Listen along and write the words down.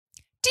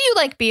Do you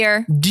like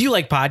beer? Do you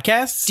like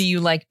podcasts? Do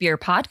you like beer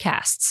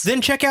podcasts?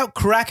 Then check out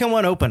Crackin'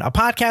 One Open, a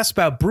podcast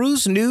about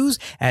brews, news,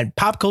 and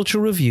pop culture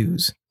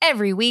reviews.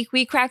 Every week,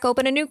 we crack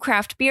open a new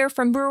craft beer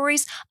from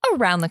breweries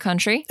around the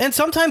country. And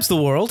sometimes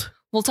the world.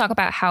 We'll talk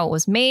about how it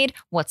was made,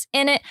 what's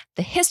in it,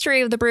 the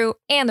history of the brew,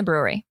 and the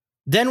brewery.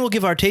 Then we'll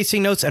give our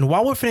tasting notes, and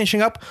while we're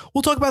finishing up,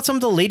 we'll talk about some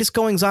of the latest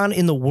goings-on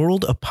in the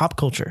world of pop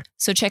culture.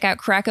 So check out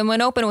Crackin'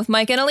 One Open with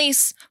Mike and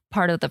Elise,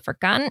 part of the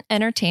Forgotten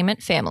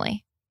Entertainment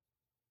family.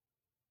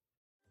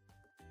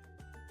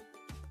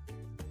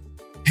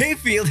 Hey,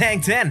 Field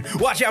Hang 10!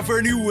 Watch out for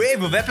a new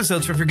wave of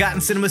episodes for Forgotten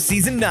Cinema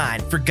Season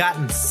 9,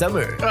 Forgotten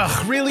Summer.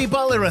 Ugh, really,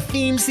 Butler? A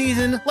theme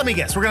season? Let me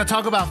guess, we're gonna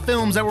talk about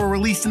films that were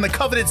released in the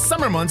coveted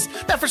summer months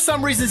that for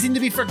some reason seem to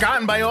be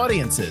forgotten by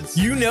audiences.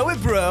 You know it,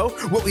 bro.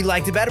 What we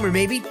liked about them or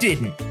maybe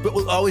didn't. But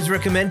we'll always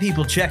recommend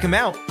people check them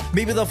out.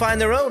 Maybe they'll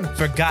find their own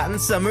Forgotten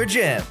Summer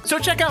gem. So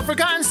check out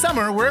Forgotten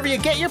Summer wherever you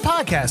get your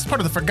podcast, part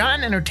of the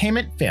Forgotten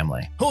Entertainment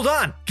family. Hold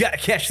on, gotta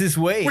catch this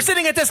wave. We're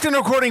sitting at desk in a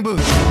recording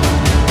booth.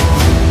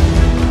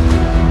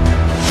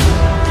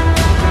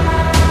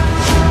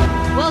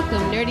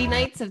 Welcome, nerdy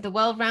knights of the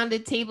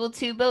well-rounded table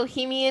to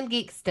Bohemian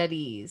Geek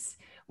Studies,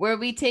 where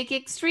we take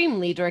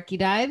extremely dorky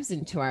dives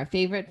into our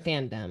favorite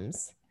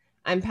fandoms.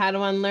 I'm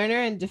Padawan learner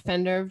and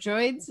defender of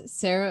droids,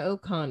 Sarah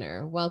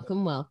O'Connor.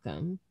 Welcome,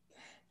 welcome.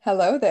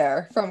 Hello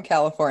there, from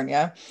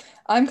California.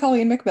 I'm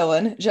Colleen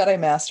McMillan, Jedi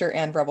Master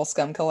and Rebel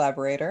Scum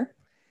collaborator.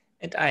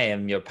 And I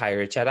am your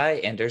Pirate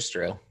Jedi, Anders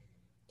Drew.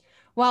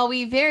 While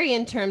we vary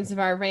in terms of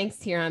our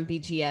ranks here on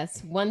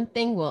BGS, one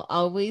thing will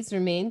always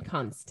remain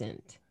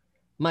constant.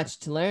 Much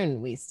to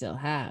learn we still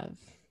have.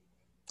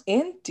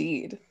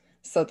 Indeed.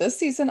 So this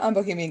season on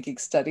Bohemian Geek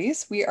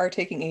Studies, we are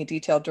taking a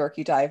detailed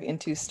dorky dive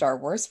into Star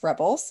Wars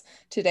Rebels.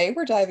 Today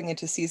we're diving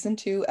into Season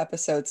 2,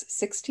 Episodes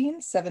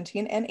 16,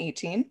 17, and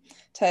 18,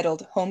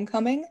 titled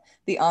Homecoming,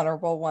 The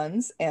Honorable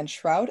Ones, and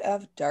Shroud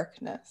of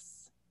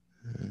Darkness.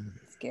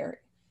 Scary.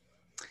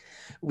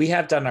 We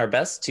have done our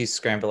best to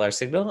scramble our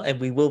signal, and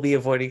we will be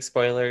avoiding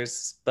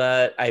spoilers,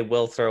 but I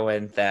will throw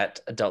in that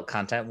adult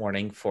content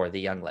warning for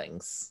the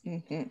younglings.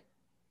 Mm-hmm.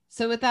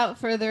 So without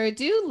further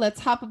ado, let's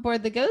hop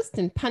aboard the Ghost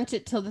and punch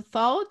it till the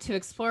thaw to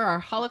explore our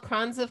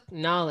holocrons of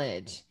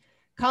knowledge.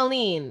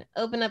 Colleen,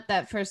 open up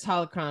that first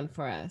holocron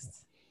for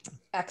us.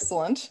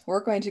 Excellent.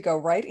 We're going to go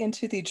right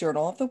into the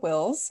Journal of the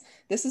Whills.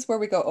 This is where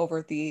we go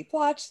over the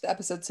plot, the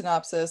episode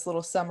synopsis,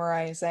 little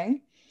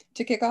summarizing.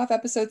 To kick off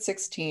episode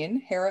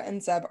 16, Hera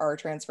and Zeb are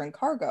transferring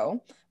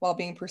cargo while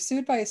being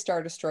pursued by a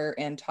Star Destroyer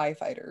and TIE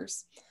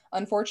fighters.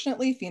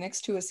 Unfortunately, Phoenix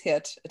 2 is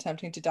hit,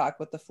 attempting to dock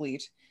with the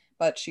fleet,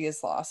 but she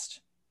is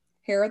lost.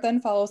 Hera then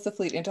follows the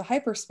fleet into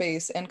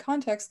hyperspace and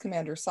contacts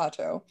Commander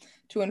Sato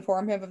to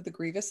inform him of the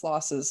grievous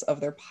losses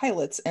of their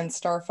pilots and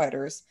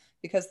starfighters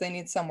because they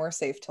need somewhere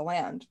safe to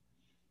land.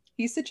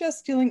 He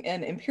suggests stealing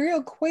an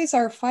Imperial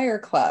Quasar Fire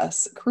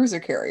class cruiser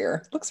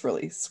carrier. Looks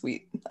really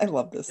sweet. I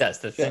love this. Yes,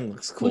 the thing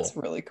looks cool. Looks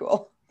really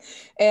cool.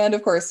 And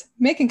of course,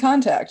 making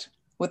contact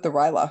with the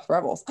Ryloth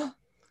rebels.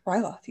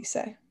 Ryloth, you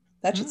say?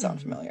 That should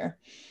sound familiar.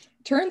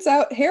 Turns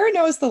out Hera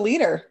knows the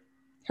leader.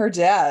 Her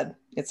dad.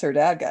 It's her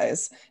dad,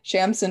 guys.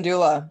 Sham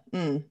Syndulla.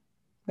 I'm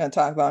going to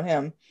talk about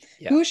him.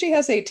 Yeah. Who she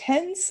has a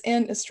tense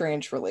and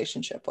estranged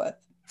relationship with.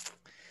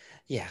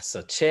 Yeah,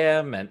 so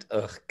Cham and,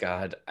 oh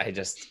God, I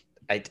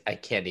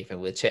can't even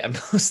with Cham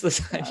most of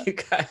the time, you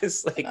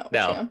guys. Like,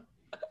 no.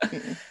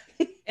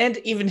 And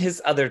even his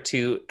other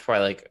two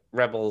Twilight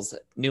rebels,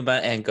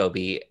 Numa and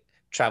Gobi,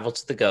 travel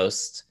to the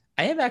Ghost.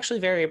 I am actually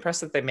very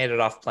impressed that they made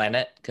it off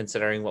planet,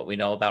 considering what we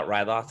know about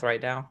Ryloth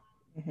right now.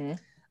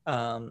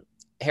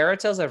 Hera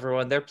tells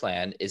everyone their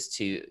plan is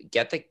to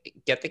get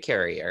the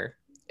carrier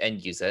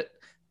and use it,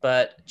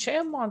 but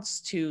Cham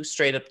wants to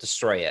straight up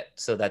destroy it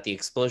so that the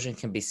explosion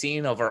can be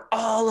seen over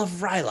all of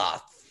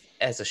Ryloth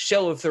as a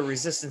show of the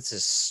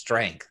Resistance's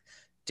strength.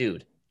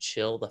 Dude,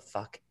 chill the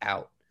fuck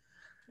out.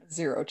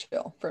 Zero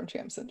chill from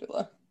Sham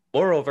Syndulla.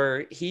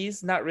 Moreover,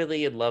 he's not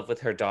really in love with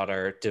her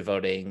daughter,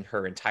 devoting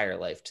her entire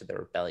life to the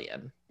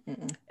rebellion.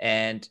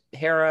 And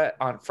Hera,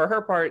 for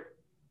her part,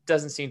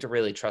 doesn't seem to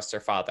really trust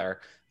her father,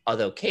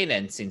 although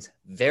Kanan seems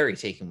very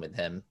taken with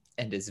him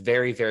and is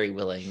very, very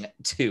willing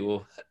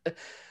to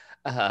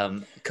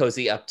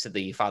cozy up to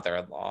the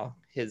father-in-law.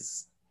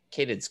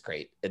 Kanan's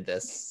great in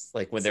this.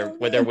 Like when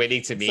they're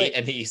waiting to meet,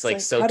 and he's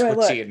like so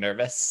twitchy and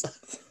nervous.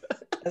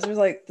 Ezra's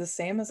like the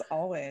same as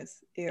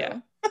always. Ew. Yeah.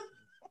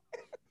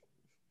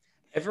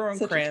 Everyone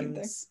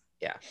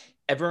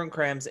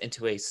crams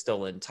into a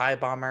stolen TIE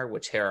bomber,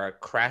 which Hera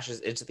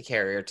crashes into the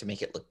carrier to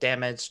make it look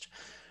damaged.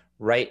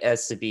 Right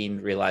as Sabine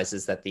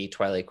realizes that the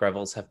Twilight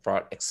Rebels have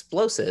brought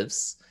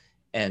explosives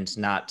and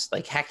not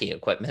like hacking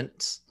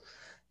equipment,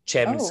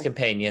 Cham and his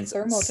companions...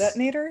 Thermal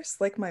detonators,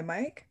 like my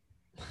mic?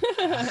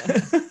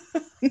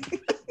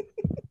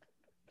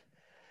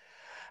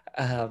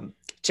 Cham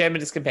and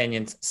his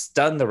companions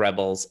stun the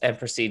rebels and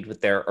proceed with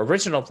their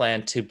original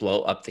plan to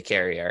blow up the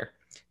carrier.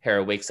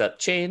 Hera wakes up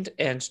chained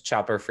and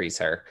Chopper frees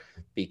her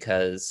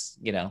because,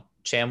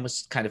 Cham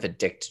was kind of a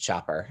dick to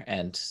Chopper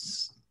and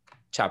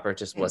Chopper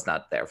just was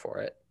not there for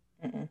it.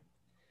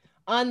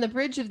 On the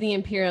bridge of the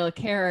Imperial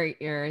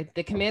carrier,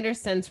 the commander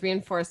sends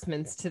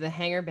reinforcements to the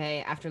hangar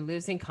bay after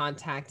losing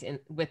contact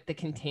with the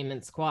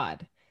containment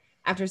squad.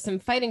 After some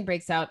fighting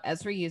breaks out,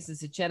 Ezra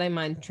uses a Jedi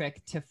mind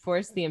trick to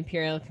force the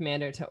Imperial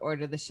commander to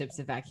order the ship's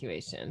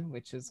evacuation,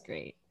 which was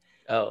great.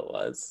 Oh, it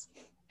was.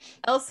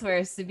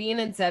 Elsewhere, Sabine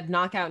and Zeb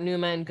knock out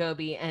Numa and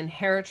Gobi, and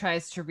Hera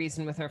tries to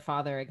reason with her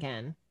father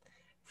again.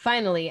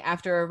 Finally,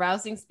 after a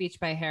rousing speech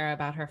by Hera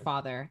about her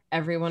father,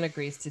 everyone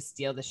agrees to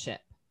steal the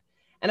ship.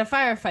 And a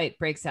firefight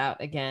breaks out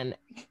again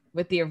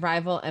with the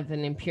arrival of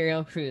an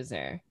Imperial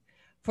cruiser.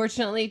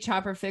 Fortunately,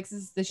 Chopper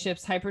fixes the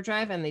ship's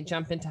hyperdrive and they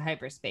jump into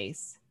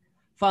hyperspace.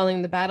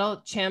 Following the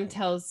battle, Cham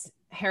tells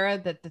Hera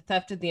that the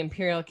theft of the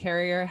Imperial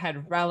carrier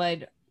had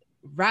rallied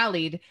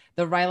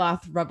the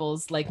Ryloth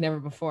rebels like never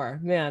before.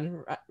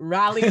 Man,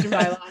 rallied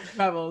Ryloth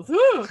rebels.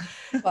 Woo!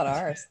 A lot of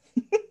ours.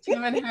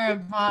 Cham and Hera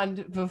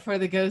bond before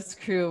the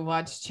Ghost crew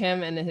watch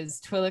Cham and his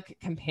Twi'lek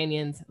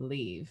companions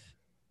leave.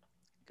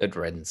 Good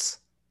riddance.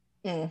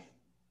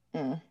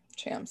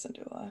 Cham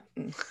Syndulla.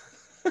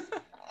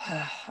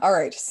 All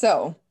right,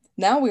 so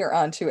now we are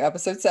on to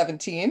episode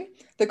 17.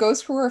 The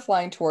Ghost crew are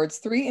flying towards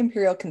 3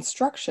 Imperial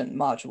construction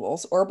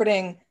modules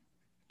orbiting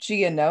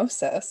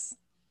Geonosis.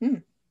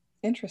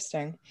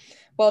 Interesting.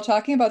 While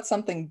talking about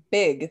something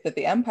big that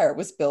the Empire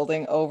was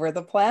building over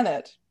the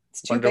planet.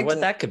 It's too Wonder big what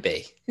that could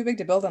be. Too big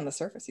to build on the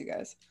surface, you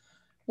guys.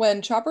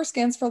 When Chopper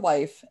scans for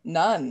life,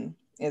 none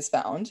is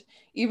found,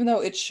 even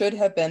though it should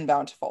have been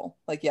bountiful.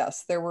 Like,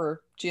 yes, there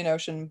were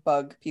Geonosian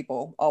bug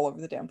people all over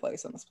the damn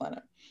place on this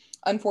planet.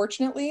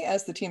 Unfortunately,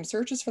 as the team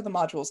searches for the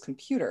module's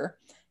computer,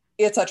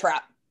 it's a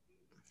trap.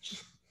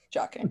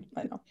 Shocking,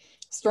 I know.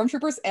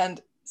 Stormtroopers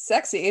and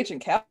sexy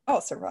Agent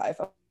Cal survive.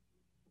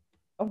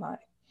 Oh my.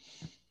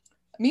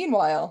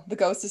 Meanwhile, the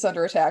Ghost is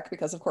under attack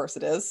because, of course,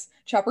 it is.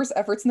 Chopper's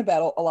efforts in the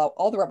battle allow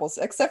all the rebels,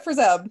 except for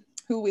Zeb,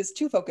 who is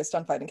too focused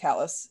on fighting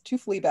Kallus, to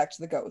flee back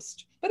to the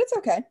Ghost. But it's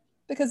okay,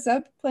 because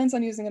Zeb plans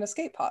on using an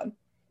escape pod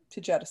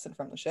to jettison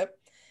from the ship,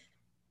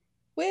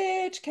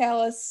 which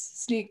Kallus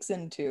sneaks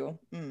into.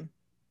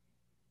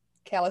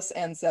 Kallus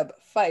and Zeb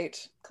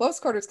fight.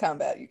 Close quarters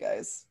combat, you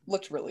guys.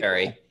 Looked really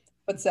cool.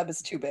 But Zeb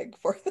is too big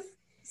for the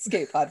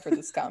escape pod for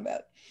this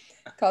combat,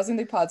 causing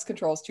the pod's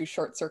controls to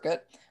short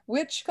circuit,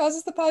 which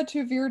causes the pod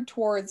to veer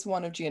towards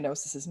one of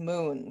Geonosis'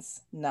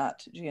 moons,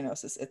 not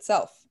Geonosis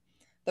itself.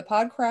 The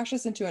pod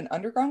crashes into an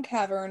underground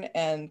cavern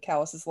and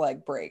Kallus'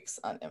 leg breaks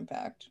on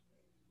impact.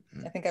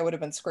 I think I would have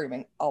been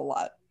screaming a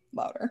lot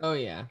louder. Oh,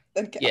 yeah.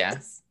 Than Kallus. Yeah.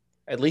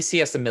 At least he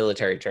has some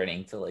military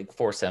training to like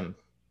force him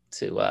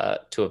to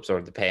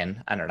absorb the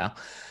pain. I don't know.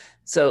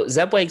 So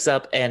Zeb wakes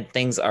up and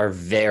things are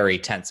very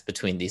tense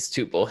between these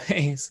two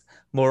boys.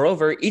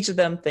 Moreover, each of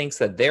them thinks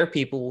that their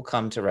people will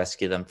come to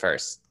rescue them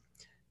first.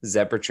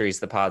 Zeb retrieves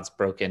the pod's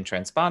broken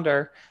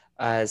transponder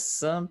as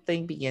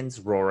something begins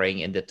roaring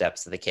in the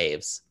depths of the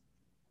caves.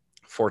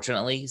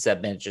 Fortunately,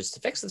 Zeb manages to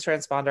fix the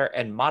transponder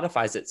and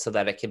modifies it so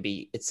that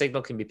its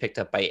signal can be picked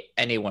up by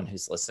anyone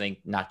who's listening,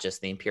 not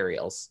just the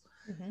Imperials.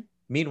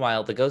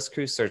 Meanwhile, the Ghost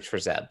crew search for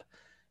Zeb.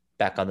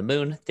 Back on the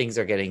moon, things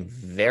are getting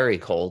very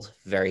cold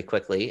very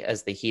quickly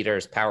as the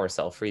heater's power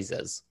cell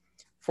freezes.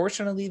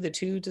 Fortunately, the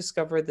two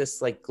discover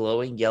this like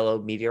glowing yellow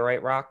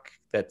meteorite rock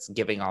that's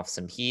giving off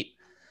some heat.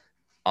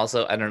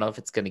 Also, I don't know if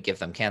it's going to give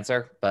them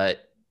cancer,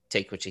 but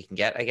take what you can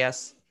get, I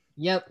guess.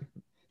 Yep.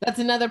 That's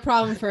another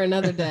problem for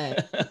another day.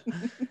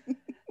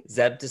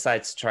 Zeb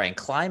decides to try and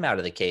climb out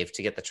of the cave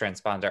to get the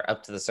transponder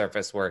up to the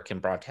surface where it can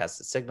broadcast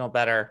the signal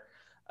better.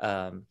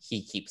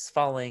 He keeps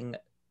falling.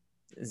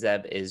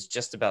 Zeb is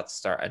just about to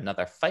start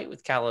another fight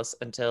with Kallus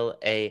until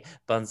a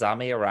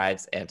Bonzami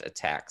arrives and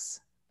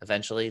attacks.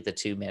 Eventually, the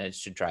two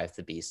manage to drive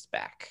the beast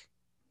back.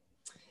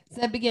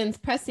 Zeb begins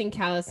pressing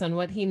Kallus on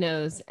what he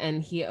knows,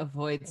 and he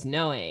avoids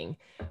knowing.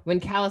 When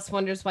Kallus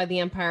wonders why the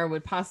Empire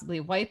would possibly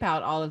wipe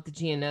out all of the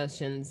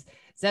Geonosians,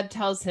 Zeb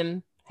tells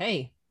him,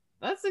 hey,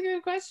 that's a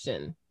good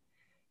question.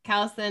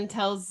 Kallus then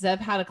tells Zeb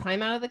how to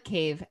climb out of the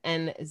cave,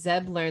 and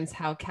Zeb learns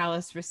how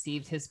Kallus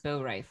received his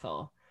bow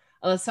rifle.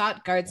 A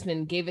Lasat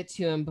guardsman gave it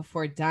to him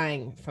before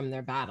dying from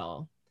their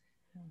battle.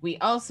 We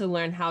also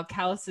learn how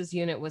Kallus's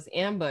unit was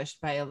ambushed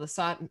by a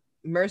Lasat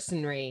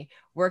mercenary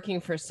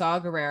working for Saw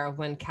Gerrera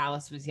when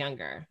Kallus was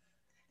younger.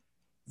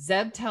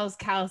 Zeb tells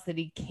Kallus that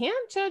he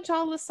can't judge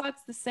all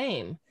Lasats the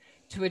same,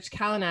 to which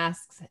Callan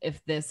asks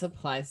if this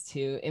applies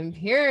to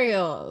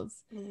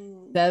Imperials.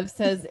 Zeb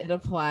says it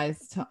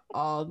applies to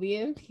all the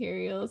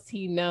Imperials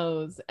he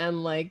knows,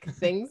 and like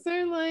things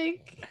are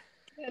like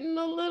getting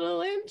a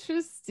little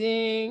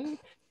interesting.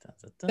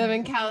 Zeb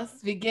and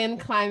Kallus begin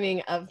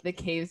climbing up the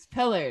cave's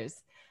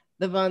pillars.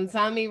 The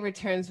Bonzami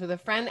returns with a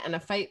friend, and a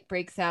fight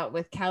breaks out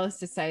with Kallus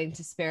deciding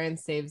to spare and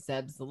save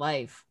Zeb's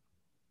life.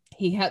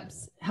 He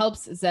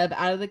helps Zeb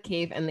out of the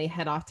cave, and they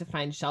head off to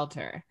find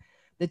shelter.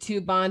 The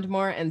two bond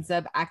more, and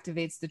Zeb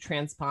activates the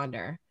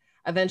transponder.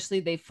 Eventually,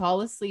 they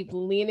fall asleep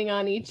leaning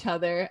on each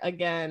other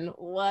again.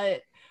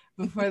 What?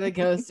 Before the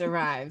Ghost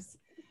arrives.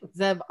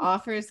 Zeb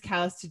offers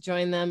Kallus to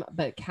join them,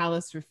 but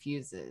Kallus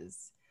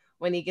refuses.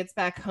 When he gets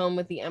back home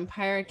with the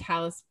Empire,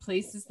 Kallus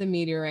places the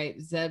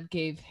meteorite Zeb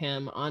gave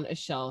him on a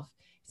shelf,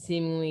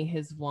 seemingly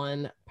his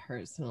one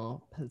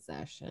personal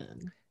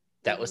possession.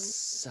 That was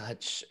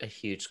such a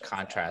huge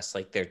contrast.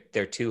 Like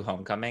their two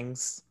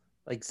homecomings.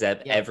 Like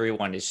Zeb,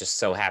 everyone is just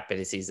so happy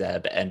to see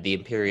Zeb, and the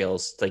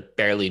Imperials like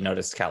barely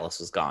noticed Kallus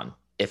was gone,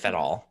 if at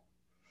all.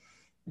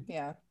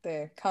 Yeah,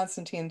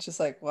 Constantine's just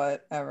like,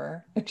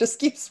 whatever. It just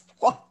keeps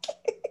walking.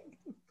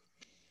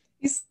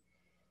 He's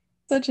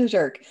such a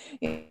jerk.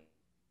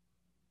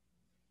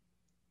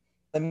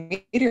 The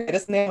meteorite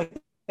isn't the only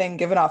thing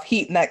giving off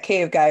heat in that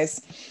cave, guys.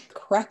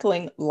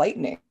 Crackling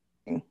lightning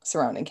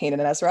surrounding Kanan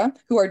and Ezra,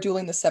 who are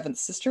dueling the seventh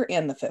sister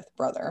and the fifth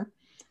brother.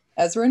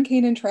 Ezra and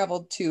Kanan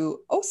traveled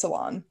to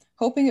Ocelon,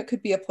 hoping it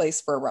could be a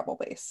place for a rebel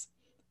base.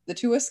 The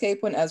two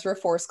escape when Ezra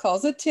Force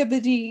calls a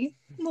Tibidi,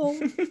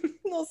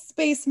 little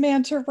space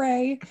manta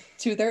ray,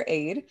 to their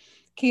aid.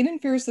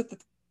 Kanan fears that the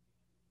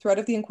threat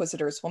of the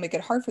Inquisitors will make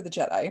it hard for the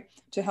Jedi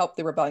to help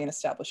the rebellion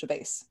establish a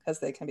base, as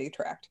they can be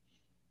tracked.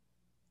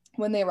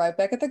 When they arrive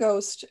back at the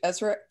Ghost,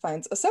 Ezra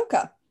finds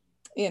Ahsoka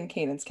in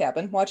Kanan's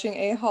cabin, watching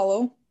a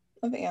holo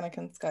of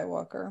Anakin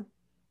Skywalker,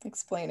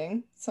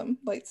 explaining some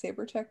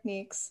lightsaber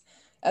techniques.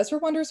 Ezra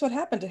wonders what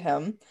happened to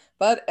him,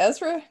 but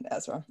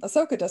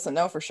Ahsoka doesn't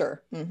know for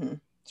sure.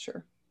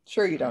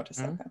 Sure you don't,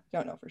 Ahsoka.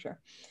 Don't know for sure.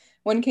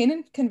 When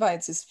Kanan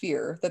confides his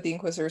fear that the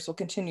Inquisitors will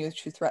continue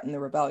to threaten the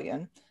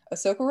rebellion,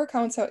 Ahsoka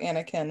recounts how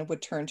Anakin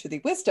would turn to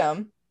the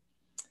wisdom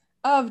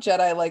of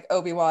Jedi like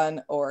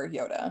Obi-Wan or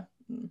Yoda.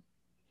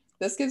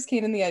 This gives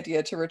Kanan the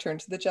idea to return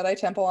to the Jedi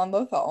Temple on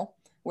Lothal,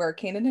 where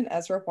Kanan and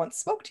Ezra once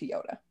spoke to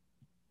Yoda.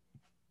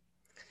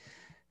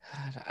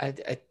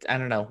 I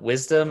don't know.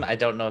 Wisdom, I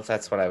don't know if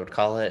that's what I would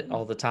call it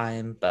all the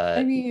time, but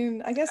I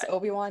mean, I guess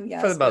Obi-Wan,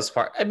 yes. For the most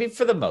part. I mean,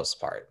 for the most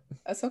part.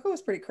 Ahsoka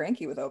was pretty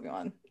cranky with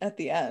Obi-Wan at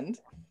the end.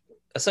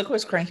 Ahsoka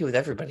was cranky with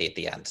everybody at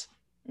the end.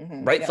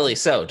 Rightfully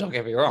so, don't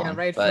get me wrong. Yeah,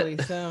 rightfully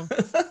so.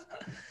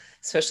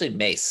 Especially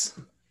Mace.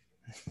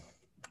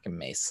 Fucking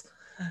Mace.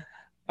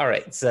 All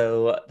right,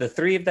 so the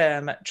three of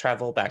them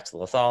travel back to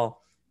Lothal.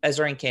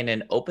 Ezra and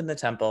Kanan open the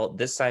temple.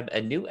 This time, a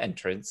new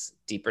entrance,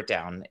 deeper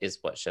down, is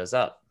what shows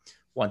up.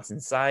 Once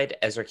inside,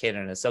 Ezra,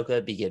 Kanan, and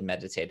Ahsoka begin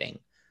meditating.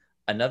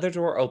 Another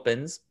door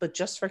opens, but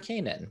just for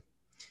Kanan.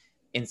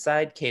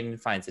 Inside, Kanan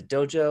finds a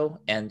dojo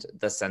and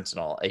the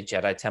Sentinel, a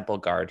Jedi Temple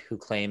guard who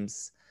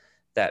claims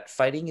that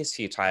fighting is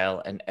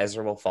futile and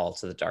Ezra will fall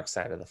to the dark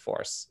side of the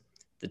Force.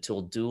 The two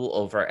will duel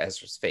over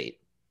Ezra's fate.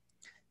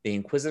 The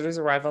Inquisitors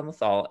arrive on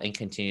Lothal and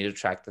continue to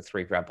track the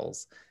three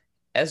rebels.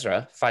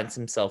 Ezra finds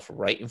himself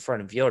right in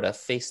front of Yoda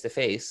face to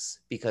face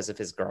because of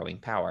his growing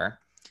power,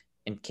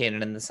 and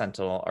Kanan and the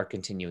Sentinel are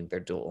continuing their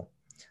duel.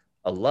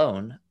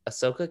 Alone,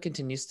 Ahsoka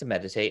continues to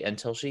meditate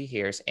until she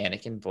hears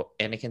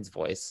Anakin's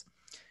voice,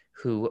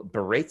 who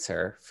berates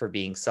her for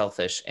being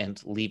selfish and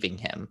leaving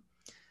him.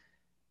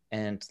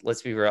 And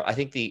let's be real, I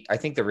think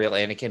the real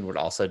Anakin would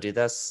also do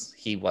this.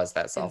 He was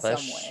that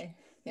selfish. In some way,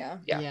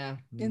 yeah.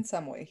 In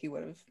some way, he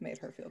would have made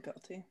her feel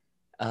guilty.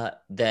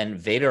 Then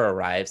Vader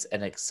arrives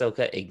and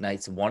Ahsoka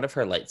ignites one of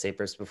her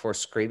lightsabers before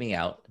screaming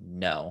out,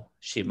 "No,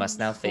 she must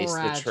now face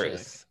the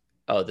truth."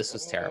 Oh, this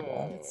was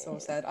terrible. It's so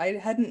sad. I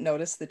hadn't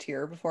noticed the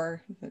tear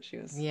before that she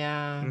was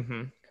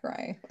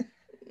crying.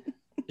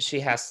 She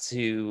has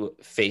to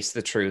face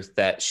the truth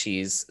that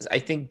she's, I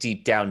think,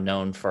 deep down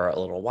known for a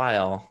little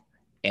while.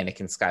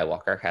 Anakin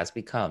Skywalker has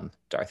become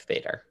Darth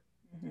Vader.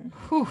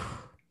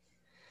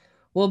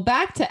 Well,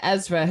 back to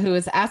Ezra, who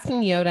is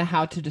asking Yoda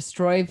how to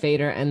destroy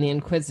Vader and the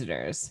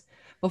Inquisitors.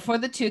 Before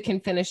the two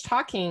can finish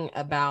talking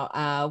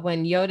about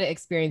when Yoda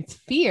experienced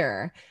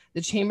fear,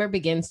 the chamber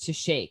begins to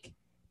shake.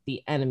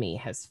 The enemy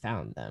has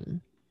found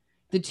them.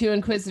 The two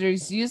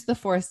Inquisitors use the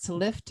Force to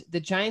lift the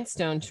giant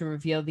stone to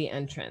reveal the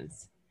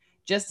entrance.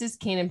 Just as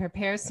Kanan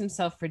prepares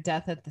himself for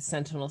death at the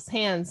Sentinel's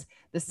hands,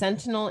 the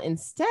Sentinel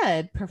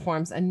instead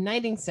performs a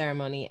knighting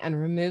ceremony and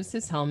removes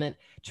his helmet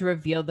to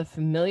reveal the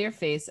familiar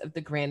face of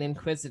the Grand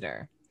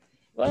Inquisitor.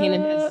 What?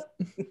 Kanan has,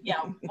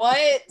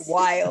 what?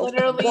 Wild.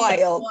 Literally,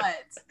 wild.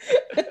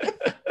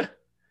 What?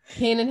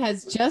 Kanan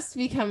has just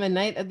become a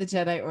Knight of the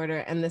Jedi Order,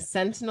 and the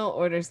Sentinel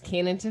orders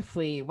Kanan to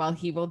flee while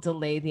he will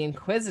delay the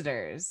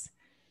Inquisitors.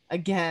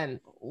 Again,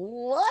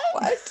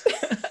 what?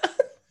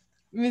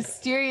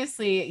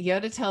 Mysteriously,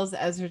 Yoda tells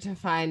Ezra to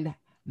find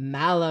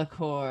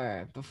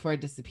Malachor before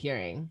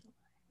disappearing.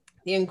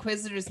 The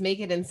Inquisitors make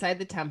it inside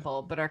the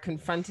temple, but are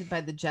confronted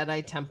by the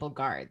Jedi Temple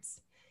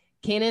guards.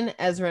 Kanan,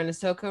 Ezra, and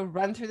Ahsoka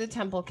run through the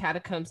temple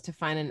catacombs to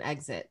find an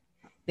exit.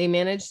 They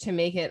manage to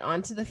make it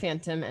onto the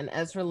Phantom, and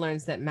Ezra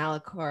learns that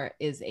Malachor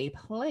is a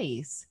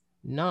place,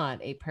 not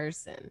a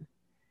person.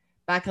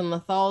 Back in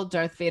Lothal,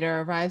 Darth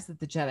Vader arrives at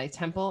the Jedi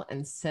Temple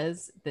and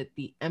says that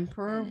the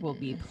Emperor will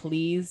be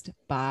pleased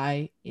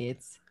by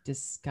its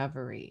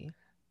discovery.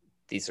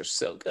 These are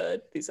so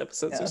good. These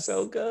episodes are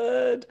so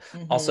good.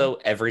 Also,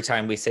 every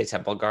time we say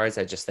temple guards,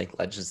 I just think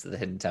Legends of the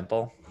Hidden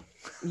Temple.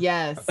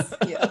 Yes.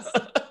 Yes.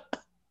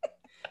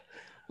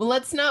 Well,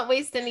 let's not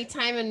waste any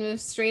time and move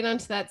straight on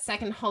to that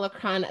second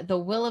holocron, The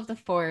Will of the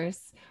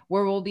Force,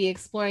 where we'll be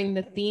exploring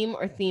the theme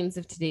or themes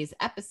of today's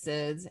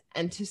episodes.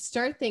 And to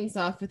start things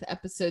off with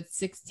episode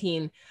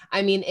 16,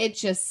 I mean, it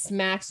just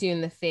smacks you in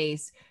the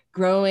face,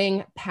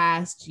 growing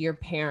past your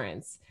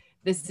parents.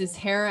 This is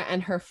Hera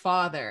and her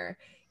father.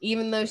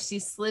 Even though she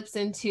slips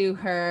into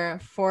her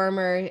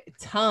former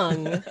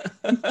tongue,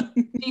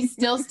 she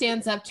still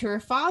stands up to her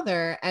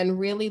father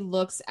and really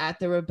looks at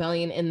the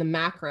rebellion in the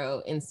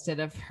macro instead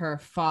of her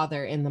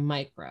father in the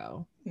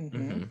micro.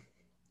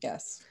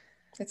 Yes,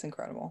 it's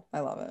incredible.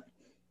 I love it.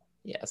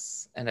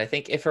 Yes. And I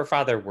think if her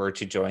father were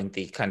to join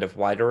the kind of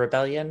wider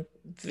rebellion,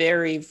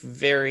 very,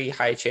 very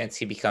high chance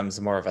he becomes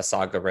more of a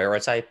Saw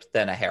Gerrera type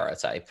than a Hera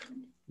type.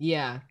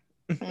 Yeah.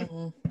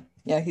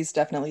 Yeah, he's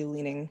definitely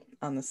leaning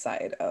on the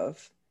side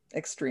of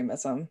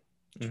extremism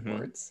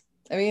towards.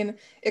 I mean,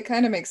 it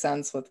kind of makes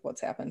sense with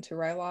what's happened to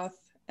Ryloth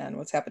and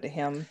what's happened to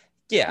him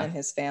and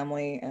his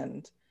family.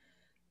 And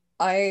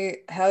I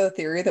have a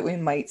theory that we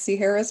might see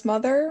Hera's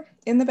mother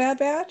in the Bad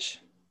Batch,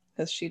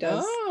 because she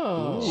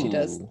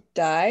does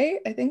die,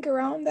 I think,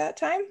 around that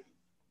time.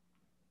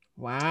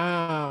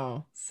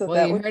 Wow. So well,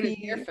 that you would heard be it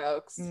here,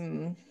 folks.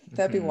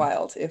 That'd be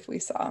wild if we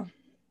saw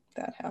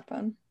that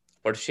happen.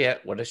 What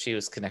if she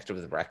was connected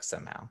with Rex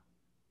somehow?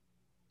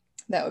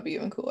 That would be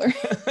even cooler.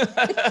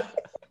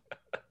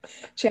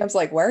 Cham's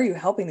like, why are you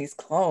helping these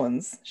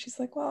clones? She's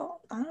like,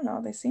 well, I don't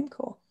know. They seem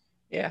cool.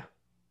 Yeah.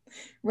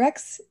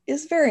 Rex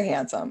is very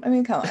handsome. I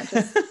mean, come on.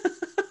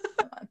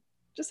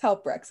 Just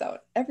help Rex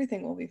out.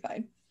 Everything will be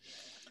fine.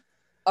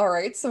 All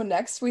right. So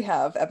next we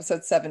have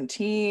episode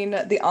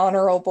 17, The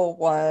Honorable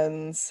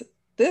Ones.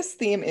 This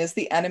theme is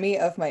the enemy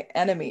of my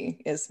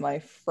enemy is my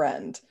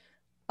friend.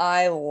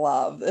 I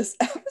love this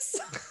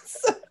episode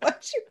so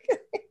much.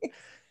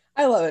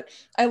 I love it.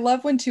 I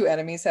love when two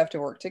enemies have to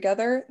work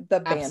together.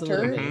 The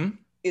banter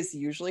is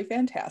usually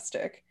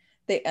fantastic.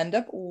 They end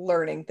up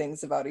learning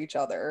things about each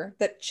other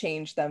that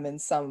change them in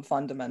some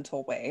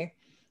fundamental way.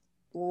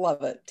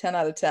 Love it. 10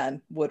 out of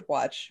 10. Would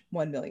watch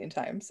 1 million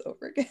times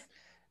over again.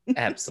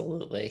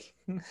 Absolutely.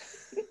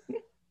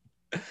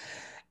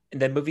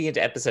 And then moving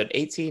into episode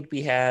 18,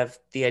 we have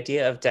the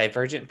idea of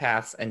divergent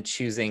paths and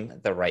choosing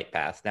the right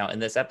path. Now, in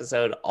this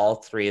episode, all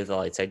three of the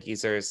light side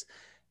users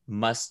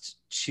must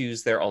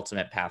choose their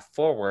ultimate path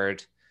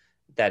forward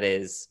that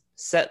is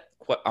set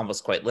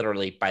almost quite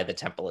literally by the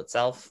temple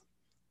itself.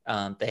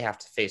 They have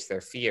to face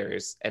their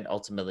fears and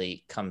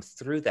ultimately come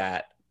through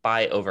that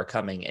by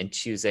overcoming and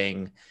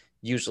choosing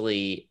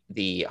usually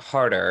the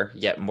harder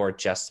yet more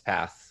just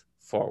path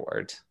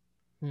forward.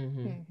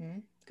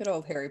 Good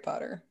old Harry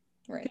Potter.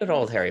 Right. Good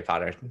old Harry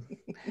Potter.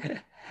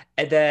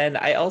 And then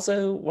I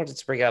also wanted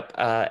to bring up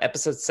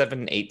episode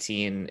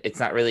 718. It's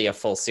not really a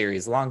full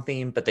series long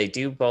theme, but they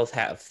do both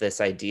have this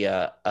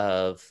idea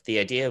of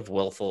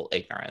willful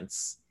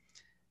ignorance.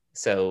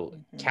 So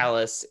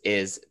Callus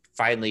is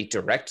finally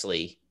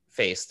directly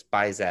faced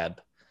by Zeb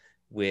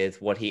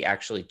with what he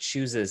actually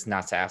chooses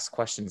not to ask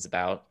questions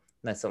about.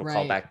 Nice little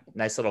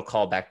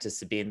callback to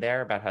Sabine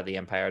there about how the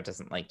Empire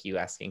doesn't like you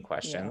asking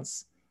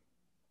questions.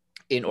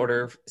 In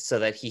order so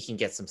that he can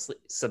get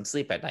some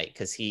sleep at night,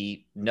 because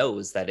he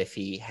knows that if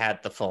he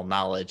had the full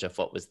knowledge of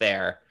what was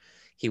there,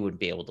 he wouldn't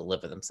be able to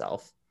live with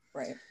himself.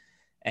 Right.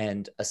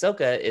 And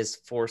Ahsoka is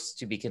forced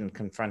to begin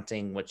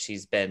confronting what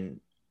she's been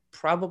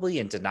probably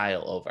in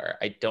denial over.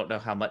 I don't know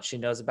how much she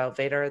knows about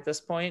Vader at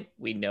this point.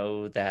 We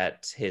know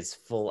that his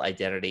full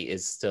identity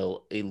is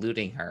still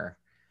eluding her.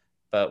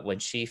 But when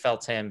she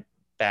felt him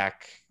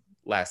back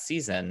last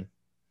season,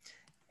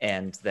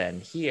 and then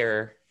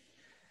here,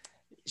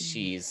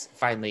 she's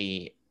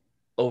finally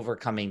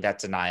overcoming that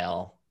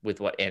denial with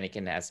what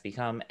Anakin has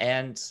become,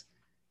 and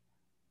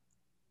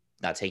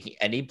not taking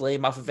any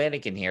blame off of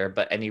Anakin here,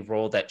 but any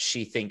role that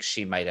she thinks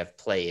she might have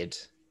played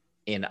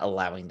in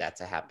allowing that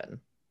to happen.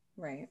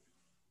 Right.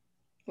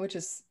 Which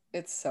is,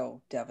 it's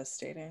so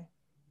devastating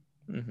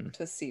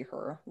to see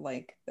her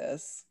like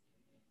this.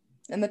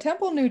 And the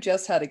Temple knew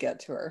just how to get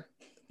to her.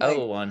 Like,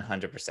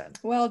 100%.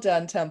 Well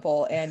done,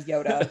 Temple. And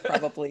Yoda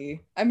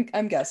probably,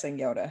 I'm guessing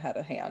Yoda had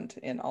a hand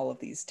in all of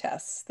these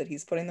tests that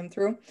he's putting them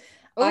through.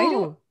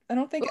 I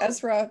don't think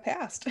Ezra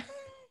passed.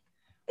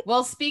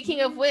 Well,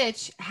 speaking of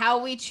which,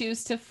 how we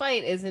choose to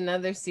fight is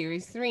another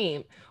series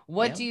theme.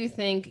 What do you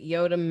think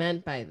Yoda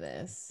meant by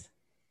this?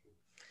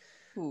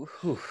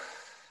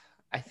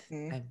 I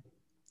think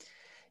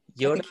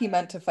he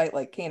meant to fight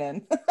like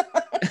Kanan.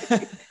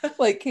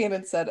 Like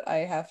Kanan said, I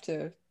have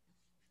to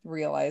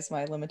realize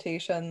my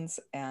limitations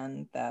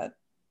and that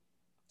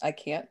I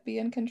can't be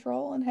in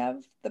control and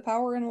have the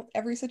power in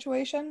every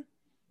situation.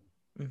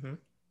 And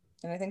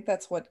I think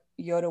that's what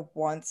Yoda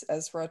wants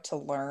Ezra to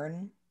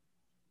learn.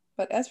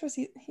 But Ezra's,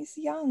 he's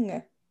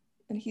young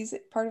and he's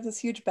part of this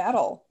huge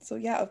battle. So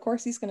yeah, of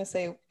course he's going to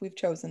say, we've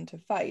chosen to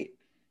fight.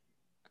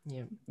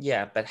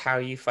 Yeah, but how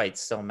you fight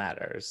still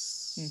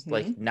matters.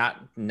 Like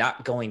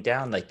not going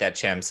down like that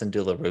Cham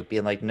Syndulla route,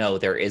 being like, no,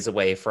 there is a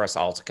way for us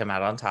all to come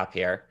out on top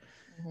here.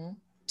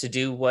 To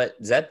do what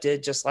Zeb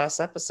did just last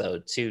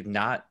episode, to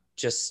not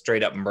just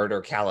straight up murder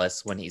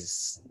Callus when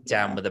he's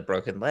down with a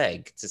broken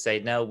leg, to say,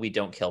 no, we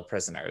don't kill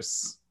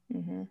prisoners.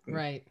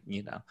 Right.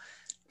 You know.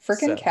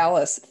 Freaking So-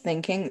 Callus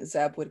thinking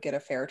Zeb would get a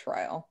fair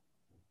trial.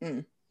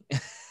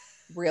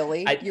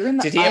 Really? You're in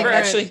the Did he ever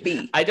actually?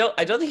 IRB. I don't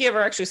think he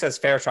ever actually says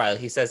fair trial.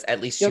 He says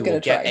at least You'll you get will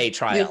a get trial. a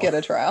trial. You'll get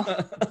a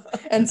trial.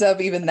 And Zeb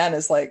even then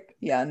is like,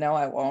 yeah, no,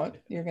 I won't.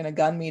 You're going to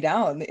gun me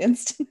down the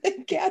instant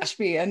they catch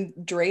me and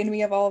drain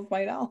me of all of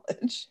my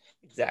knowledge.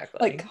 Exactly.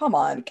 Like, come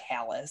on,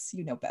 Callus.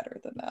 You know better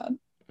than that.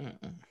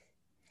 Mm-mm.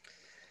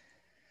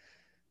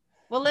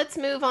 Well, let's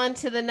move on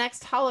to the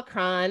next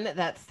holocron,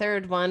 that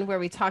third one, where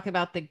we talk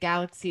about the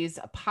galaxy's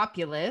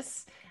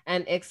populace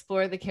and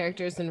explore the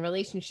characters and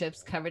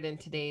relationships covered in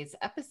today's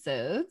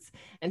episodes.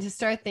 And to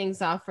start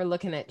things off, we're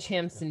looking at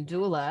Cham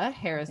Syndulla,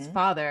 Hera's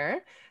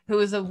father, who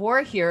was a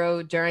war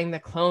hero during the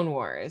Clone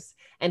Wars,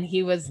 and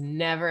he was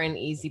never an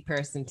easy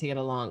person to get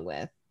along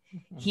with.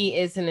 He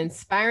is an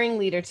inspiring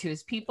leader to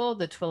his people,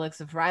 the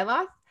Twi'leks of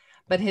Ryloth,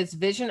 but his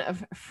vision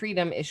of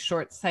freedom is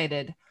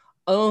short-sighted,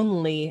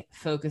 only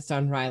focused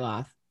on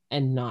Ryloth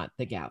and not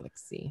the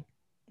galaxy.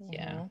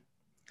 Yeah.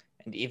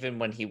 And even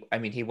when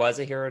he was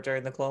a hero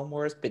during the Clone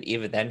Wars, but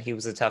even then he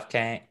was a tough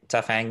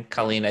hang.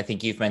 Colleen, I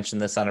think you've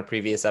mentioned this on a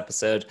previous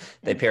episode.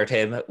 They paired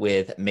him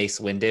with Mace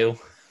Windu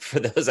for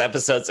those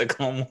episodes of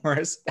Clone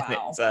Wars.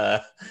 Wow.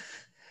 And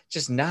it's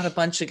just not a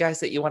bunch of guys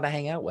that you want to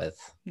hang out with.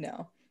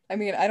 No. I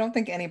mean, I don't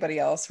think anybody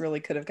else really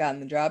could have gotten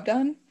the job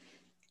done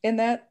in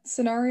that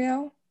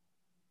scenario.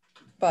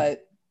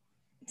 But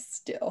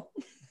still,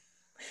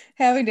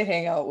 having to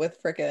hang out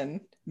with frickin'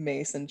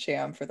 Mace and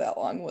Cham for that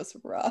long was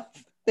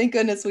rough. Thank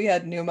goodness we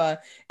had Numa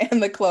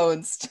and the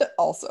clones to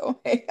also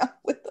hang out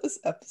with those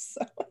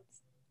episodes.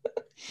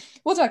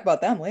 We'll talk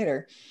about them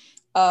later.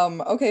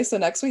 Okay, so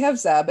next we have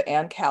Zeb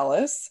and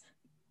Callus.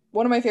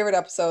 One of my favorite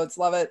episodes.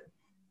 Love it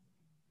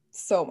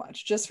so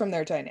much, just from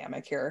their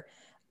dynamic here.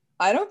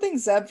 I don't think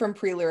Zeb from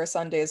Pre-Lyra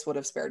Sundays would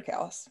have spared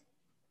Callus.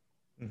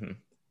 Mm-hmm.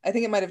 I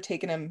think it might have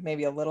taken him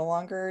maybe a little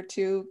longer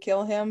to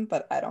kill him,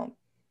 but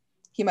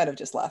he might have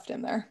just left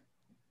him there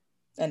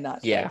and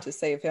not tried to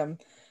save him.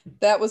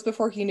 That was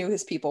before he knew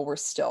his people were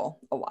still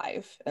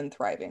alive and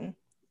thriving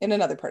in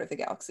another part of the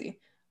galaxy.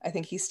 I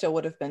think he still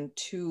would have been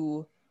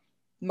too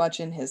much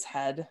in his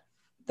head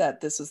that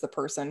this was the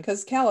person,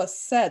 because Callus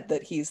said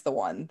that he's the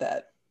one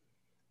that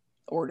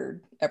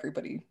ordered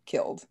everybody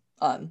killed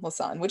on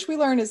Lasan, which we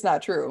learn is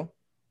not true.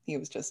 He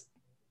was just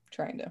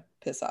trying to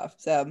piss off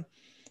Zeb.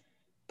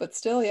 But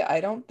still, yeah,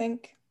 I don't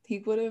think he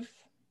would have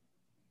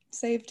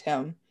saved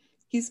him.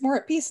 He's more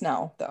at peace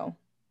now, though,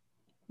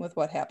 with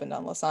what happened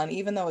on Lasan.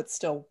 Even though it's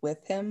still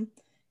with him,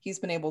 he's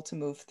been able to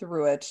move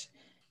through it.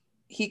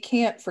 He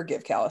can't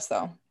forgive Callus,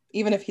 though,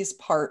 even if his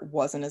part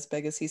wasn't as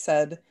big as he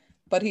said.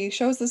 But he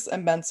shows this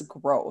immense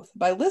growth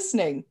by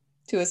listening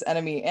to his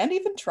enemy and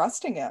even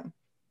trusting him.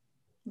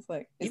 It's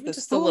like, is Even this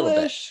just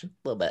foolish? a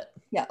little bit.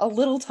 Yeah, a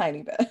little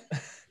tiny bit.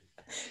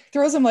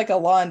 Throws him like a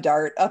lawn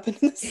dart up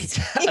into the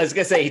sea. I was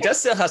gonna say he does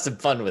still have some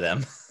fun with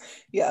him.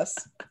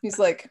 Yes. He's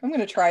like, I'm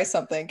gonna try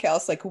something.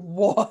 Cal's like,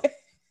 what?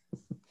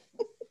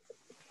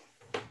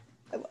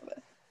 I love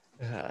it.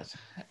 God.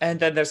 And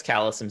then there's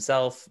Callus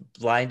himself,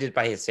 blinded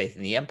by his faith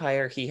in the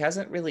Empire. He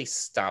hasn't really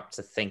stopped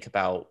to think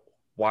about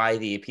why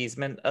the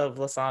appeasement of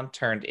Lasan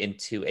turned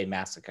into a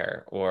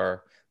massacre,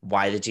 or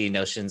why the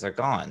Geonosians are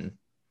gone.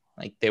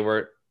 Like they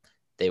were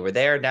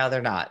there, now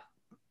they're not.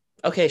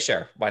 Okay,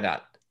 sure, why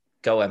not?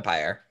 Go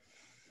Empire.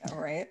 All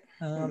right.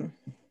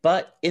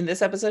 But in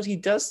this episode, he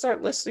does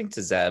start listening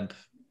to Zeb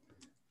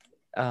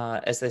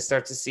as they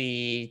start to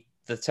see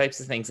the types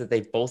of things that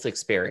they've both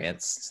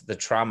experienced, the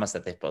traumas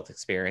that they've both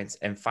experienced,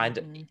 and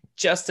find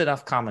just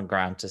enough common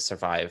ground to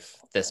survive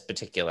this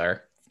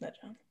particular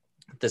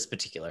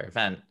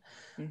event.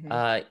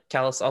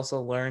 Callus also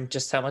learned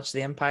just how much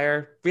the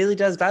Empire really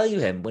does value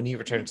him when he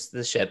returns to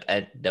the ship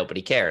and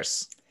nobody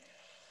cares.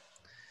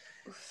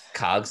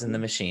 Cogs in the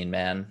machine,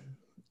 man.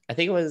 I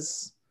think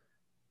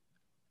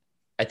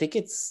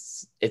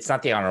it's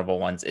not the Honorable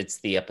Ones, it's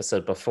the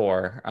episode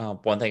before.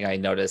 One thing I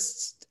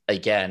noticed,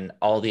 again,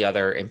 all the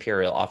other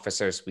Imperial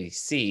officers we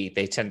see,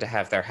 they tend to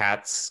have their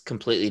hats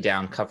completely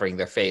down, covering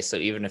their face. So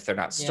even if they're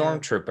not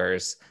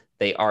stormtroopers,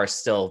 they are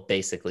still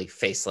basically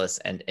faceless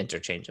and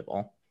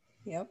interchangeable.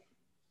 Yep.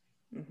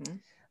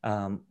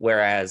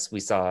 Whereas we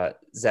saw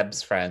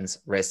Zeb's friends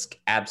risk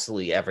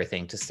absolutely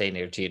everything to stay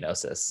near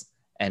Geonosis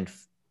and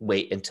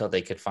wait until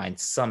they could find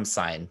some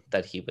sign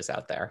that he was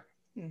out there.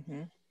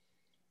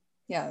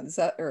 Yeah,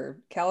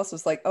 Callus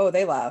was like, "Oh,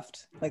 they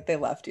left. Like they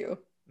left you."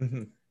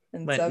 And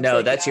but no,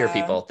 like, that's your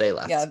people. They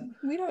left. Yeah,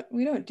 we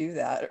don't do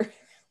that.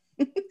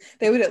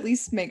 They would at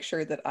least make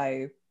sure that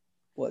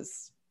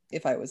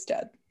if I was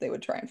dead, they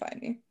would try and find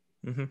me.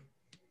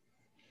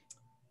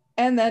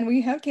 And then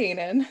we have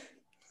Kanan.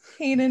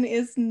 Kanan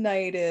is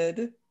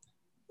knighted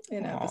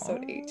in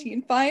episode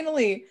 18.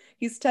 Finally,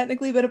 he's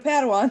technically been a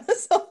Padawan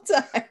this whole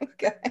time,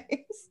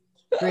 guys.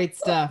 Great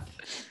stuff.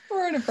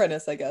 Or an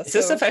apprentice, I guess.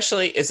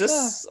 Is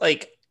this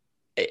like,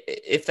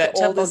 if that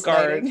temple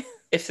guard,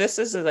 if this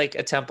is like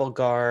a temple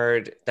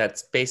guard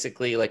that's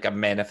basically like a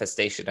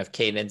manifestation of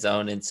Kanan's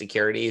own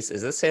insecurities,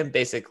 is this him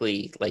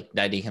basically like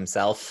knighting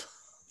himself?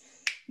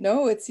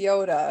 No, it's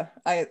Yoda.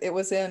 It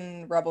was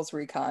in Rebels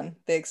Recon.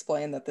 They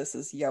explain that this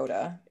is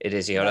Yoda. It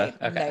is Yoda?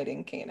 Okay.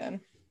 Knighting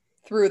Kanan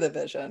through the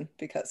vision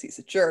because he's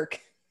a jerk.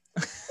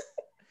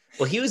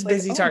 Well, he was Like,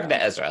 busy oh, talking no.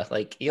 to Ezra.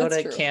 Like,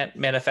 Yoda can't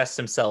manifest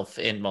himself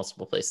in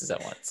multiple places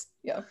at once.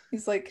 Yeah,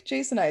 he's like,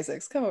 Jason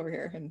Isaacs, come over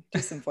here and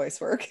do some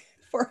voice work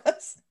for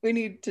us. We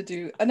need to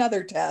do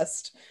another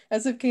test,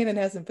 as if Kanan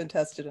hasn't been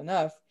tested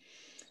enough.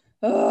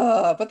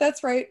 But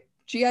that's right.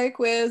 GI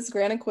Quiz,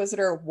 Grand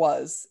Inquisitor,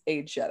 was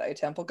a Jedi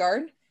Temple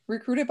Guard,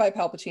 recruited by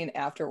Palpatine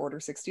after Order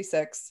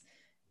 66.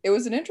 It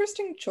was an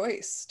interesting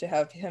choice to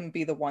have him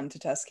be the one to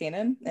test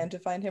Kanan and to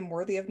find him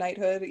worthy of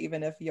knighthood,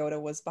 even if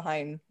Yoda was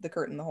behind the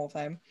curtain the whole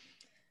time.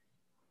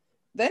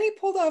 Then he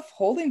pulled off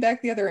holding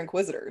back the other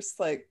Inquisitors.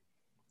 Like,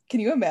 can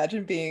you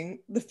imagine being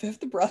the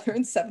fifth brother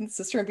and seventh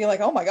sister and being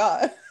like, oh my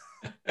God.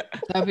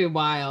 That'd be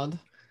wild.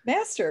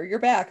 Master, you're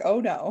back. Oh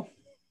no.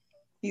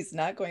 He's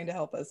not going to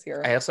help us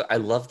here. I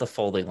love the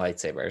folding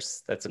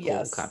lightsabers. That's a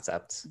cool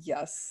concept.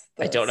 Yes.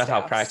 I don't know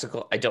how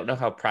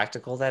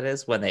practical that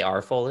is when they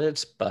are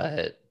folded,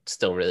 but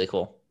still really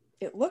cool.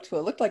 It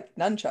looked like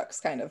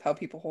nunchucks, kind of how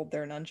people hold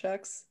their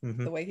nunchucks,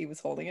 the way he was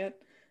holding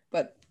it.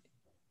 But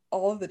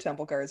all of the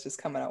temple guards just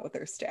coming out with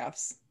their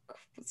staffs.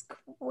 It was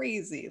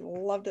crazy.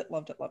 Loved it.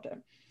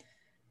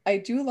 I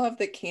do love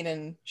that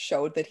Kanan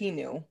showed that he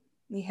knew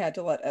he had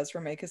to let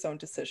Ezra make his own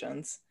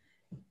decisions.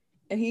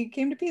 And he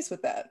came to peace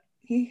with that.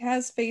 He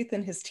has faith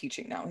in his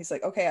teaching now. He's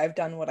like, okay, I've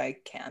done what I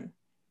can.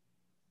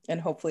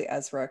 And hopefully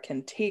Ezra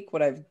can take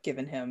what I've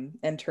given him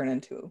and turn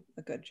into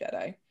a good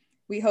Jedi.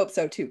 We hope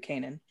so too,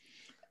 Kanan.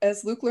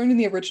 As Luke learned in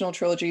the original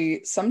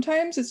trilogy,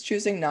 sometimes it's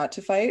choosing not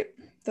to fight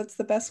that's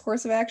the best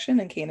course of action,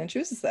 and Kanan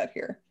chooses that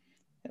here.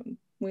 And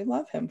we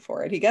love him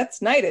for it. He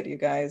gets knighted, you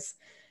guys.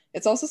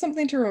 It's also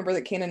something to remember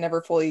that Kanan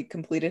never fully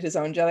completed his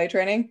own Jedi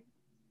training.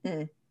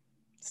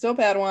 Still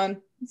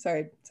Padawan.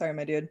 Sorry,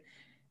 my dude.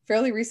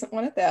 Fairly recent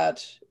one at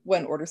that,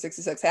 when Order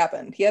 66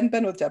 happened. He hadn't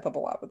been with Depa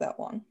Billaba that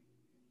long.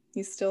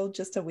 He's still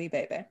just a wee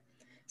baby.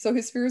 So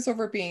his fears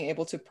over being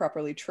able to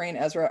properly train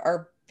Ezra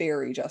are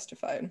very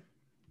justified.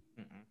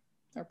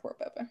 Our poor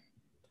Bebe.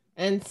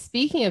 And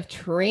speaking of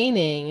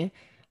training,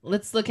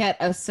 let's look at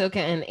Ahsoka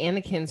and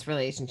Anakin's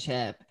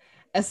relationship.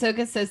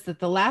 Ahsoka says that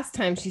the last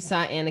time she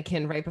saw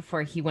Anakin right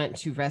before he went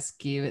to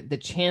rescue the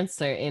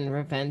Chancellor in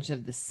Revenge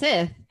of the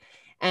Sith,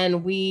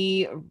 and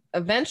we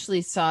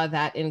eventually saw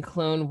that in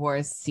Clone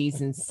Wars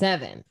Season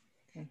 7.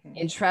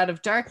 In Shroud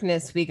of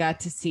Darkness, we got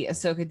to see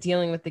Ahsoka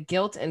dealing with the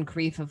guilt and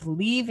grief of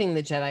leaving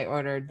the Jedi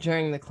Order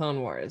during the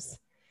Clone Wars.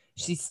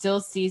 She still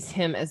sees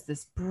him as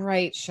this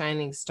bright,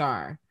 shining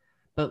star,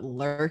 but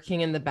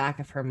lurking in the back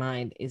of her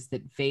mind is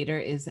that Vader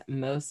is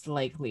most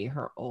likely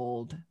her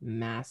old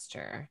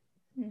master.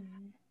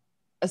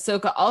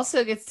 Ahsoka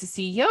also gets to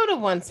see Yoda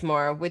once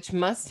more, which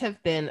must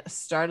have been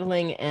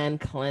startling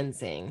and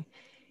cleansing.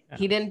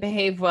 He didn't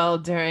behave well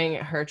during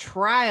her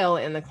trial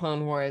in the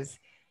Clone Wars,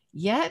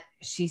 yet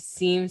she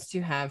seems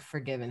to have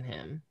forgiven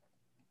him.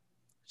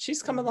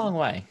 She's come a long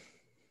way.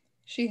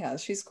 She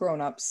has. She's grown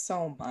up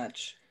so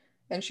much.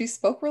 And she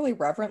spoke really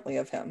reverently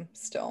of him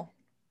still.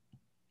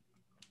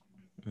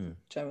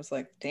 Which I was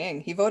like,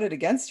 dang, he voted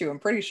against you, I'm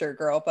pretty sure,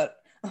 girl, but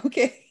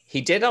okay.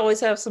 He did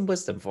always have some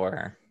wisdom for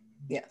her.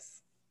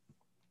 Yes.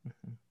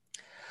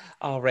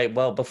 All right.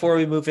 Well, before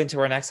we move into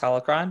our next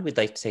holocron, we'd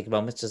like to take a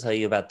moment to tell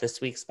you about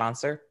this week's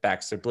sponsor,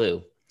 Baxter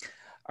Blue.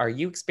 Are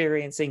you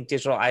experiencing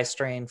digital eye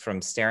strain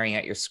from staring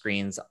at your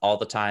screens all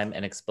the time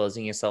and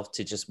exposing yourself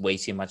to just way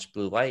too much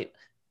blue light?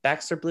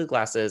 Baxter Blue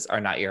glasses are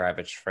not your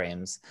average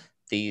frames.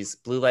 These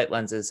blue light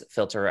lenses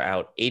filter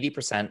out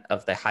 80%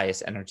 of the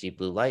highest energy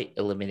blue light,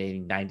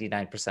 eliminating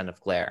 99%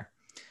 of glare.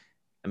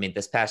 I mean,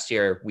 this past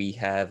year, we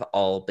have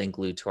all been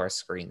glued to our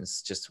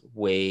screens just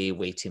way,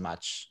 way too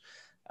much.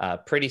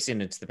 Pretty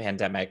soon into the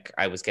pandemic,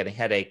 I was getting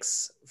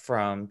headaches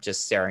from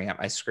just staring at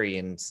my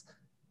screens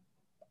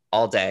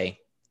all day,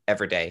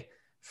 every day,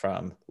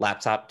 from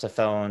laptop to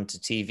phone to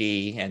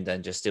TV, and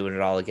then just doing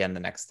it all again the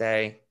next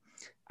day.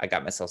 I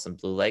got myself some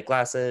blue light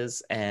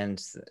glasses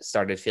and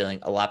started feeling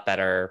a lot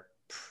better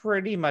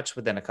pretty much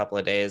within a couple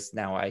of days.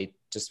 Now I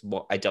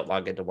don't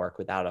log into work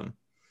without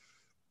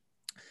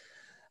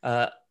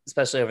them.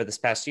 Especially over this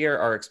past year,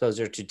 our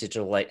exposure to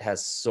digital light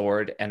has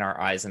soared and our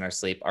eyes in our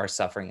sleep are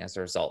suffering as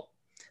a result.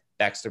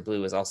 Baxter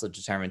Blue is also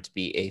determined to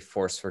be a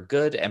force for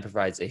good and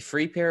provides a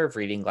free pair of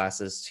reading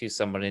glasses to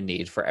someone in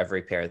need for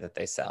every pair that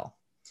they sell.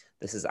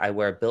 This is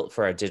eyewear built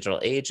for our digital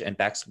age, and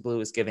Baxter Blue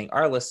is giving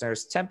our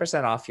listeners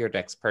 10% off your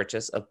next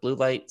purchase of blue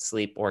light,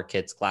 sleep, or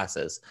kids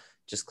glasses.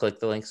 Just click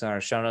the links in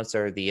our show notes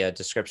or the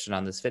description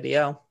on this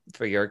video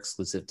for your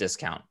exclusive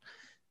discount.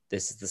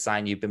 This is the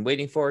sign you've been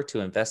waiting for to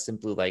invest in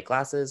blue light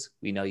glasses.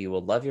 We know you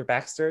will love your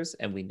Baxters,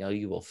 and we know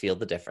you will feel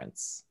the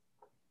difference.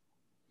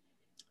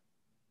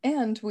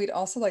 And we'd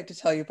also like to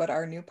tell you about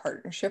our new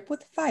partnership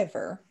with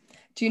Fiverr.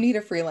 Do you need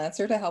a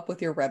freelancer to help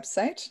with your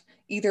website?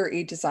 Either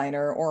a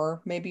designer,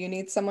 or maybe you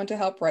need someone to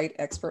help write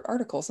expert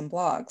articles and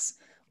blogs,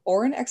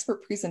 or an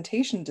expert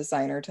presentation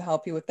designer to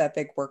help you with that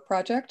big work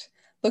project?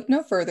 Look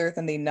no further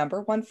than the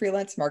 #1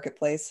 freelance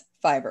marketplace,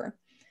 Fiverr.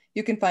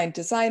 You can find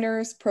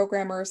designers,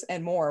 programmers,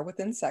 and more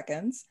within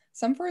seconds,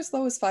 some for as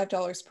low as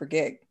 $5 per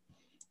gig.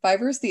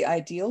 Fiverr is the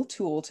ideal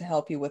tool to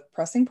help you with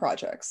pressing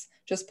projects.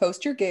 Just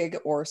post your gig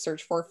or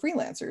search for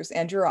freelancers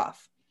and you're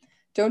off.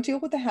 Don't deal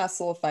with the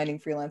hassle of finding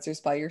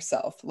freelancers by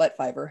yourself. Let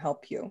Fiverr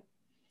help you.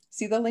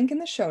 See the link in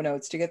the show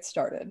notes to get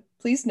started.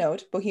 Please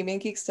note, Bohemian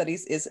Geek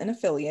Studies is an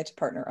affiliate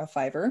partner of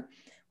Fiverr.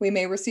 We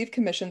may receive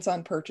commissions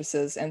on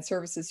purchases and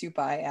services you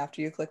buy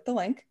after you click the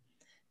link.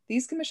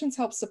 These commissions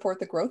help support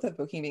the growth of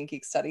Bohemian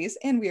Geek Studies,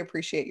 and we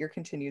appreciate your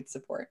continued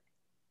support.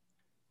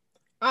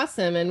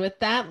 Awesome. And with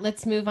that,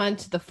 let's move on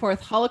to the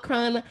fourth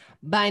holocron,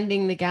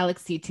 Binding the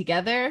Galaxy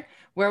Together,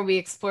 where we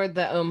explored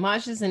the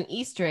homages and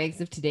Easter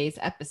eggs of today's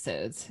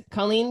episodes.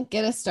 Colleen,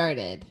 get us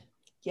started.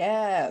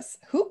 Yes.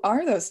 Who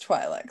are those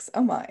Twi'leks?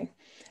 Oh my.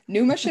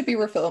 Numa should be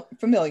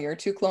familiar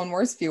to Clone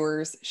Wars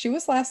viewers. She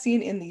was last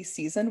seen in the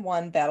Season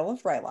 1 Battle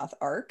of Ryloth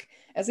arc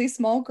as a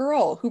small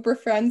girl who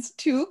befriends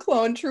two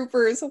clone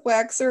troopers,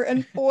 Waxer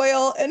and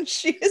Foil, and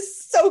she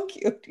is so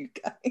cute, you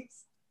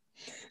guys.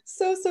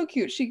 So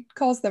cute. She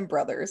calls them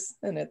brothers,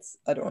 and it's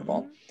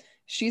adorable. Mm-hmm.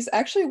 She's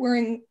actually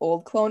wearing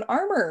old clone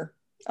armor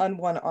on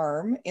one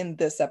arm in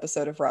this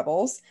episode of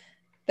Rebels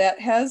that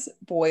has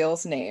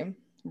Boyle's name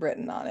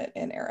written on it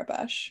in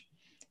Arabesh.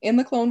 In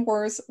the Clone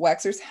Wars,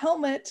 Waxer's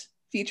helmet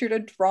featured a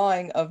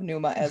drawing of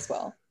Numa as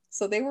well.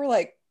 So they were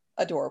like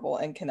adorable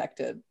and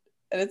connected.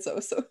 And it's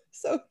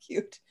so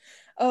cute.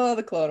 Oh,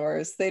 the Clone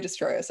Wars, they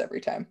destroy us every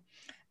time.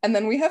 And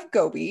then we have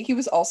Gobi. He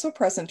was also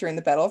present during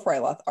the Battle of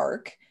Ryloth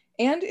arc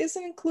and is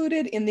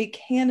included in the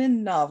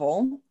canon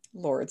novel,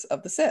 Lords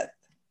of the Sith.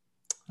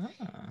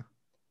 Ah.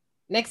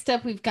 Next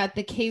up, we've got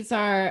the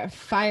Khazar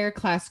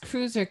Fire-class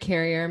cruiser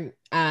carrier.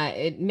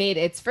 It made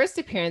its first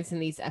appearance in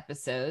these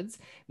episodes,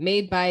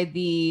 made by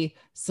the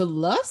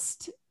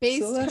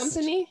Celeste-based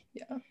company,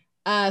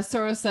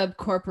 Sorosub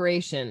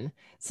Corporation.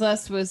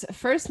 Celeste was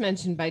first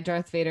mentioned by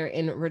Darth Vader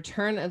in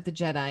Return of the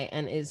Jedi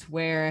and is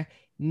where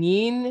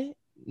Nien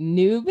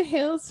Noob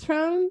hails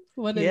from.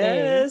 What a name.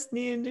 Yes,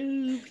 Nien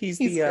Noob. He's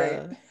the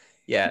great.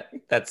 Yeah,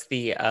 that's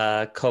the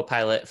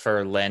co-pilot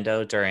for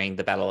Lando during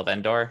the Battle of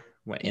Endor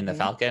in the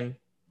Falcon.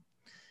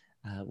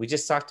 We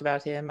just talked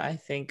about him, I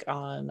think,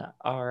 on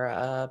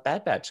our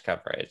Bad Batch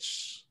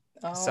coverage.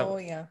 Oh,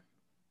 yeah.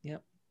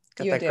 Yep.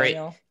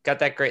 Got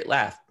that great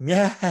laugh.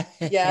 Yeah.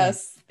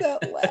 Yes,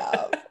 that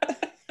laugh.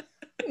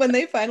 When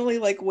they finally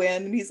like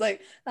win, and he's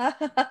like,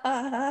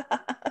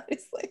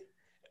 it's like,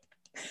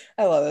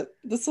 I love it.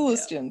 The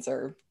Celestians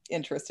are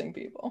interesting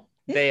people.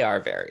 They are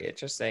very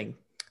interesting.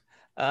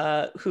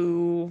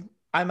 Who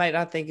I might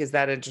not think is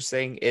that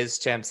interesting is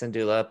Cham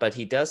Syndulla, but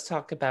he does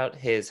talk about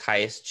his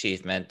highest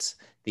achievement,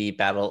 the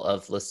Battle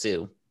of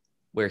Lasu,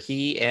 where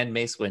he and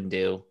Mace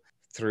Windu,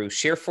 through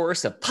sheer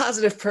force of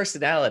positive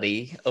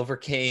personality,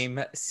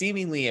 overcame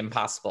seemingly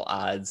impossible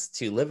odds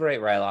to liberate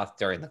Ryloth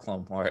during the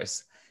Clone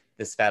Wars.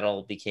 This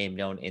battle became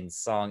known in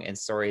song and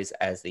stories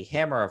as the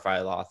Hammer of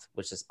Ryloth,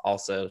 which is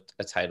also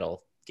a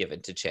title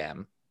given to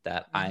Cham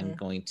that I'm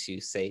going to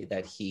say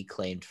that he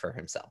claimed for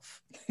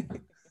himself.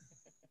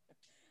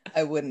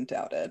 I wouldn't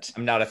doubt it.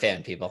 I'm not a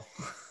fan, people.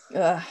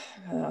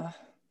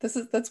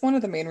 That's one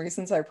of the main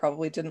reasons I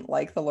probably didn't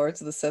like the Lords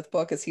of the Sith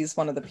book, is he's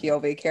one of the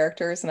POV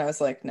characters, and I was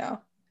like,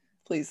 no,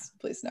 please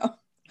no.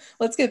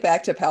 Let's get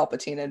back to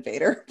Palpatine and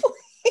Vader, please.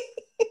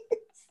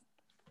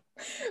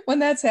 When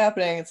that's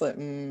happening, it's like,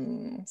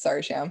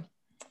 sorry, Sham.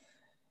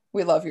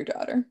 We love your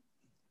daughter.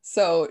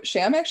 So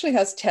Sham actually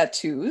has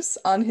tattoos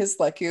on his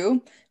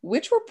Leku,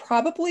 which were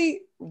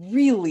probably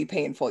really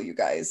painful, you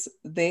guys.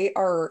 They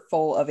are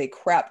full of a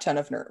crap ton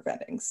of nerve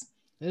endings.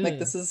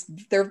 Like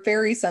they're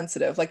very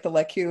sensitive. Like the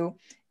Leku,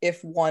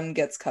 if one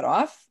gets cut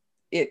off,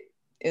 it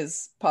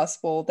is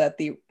possible that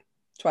the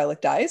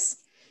Twi'lek dies.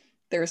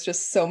 There's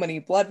just so many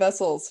blood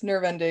vessels,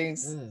 nerve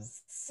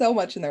endings, so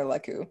much in their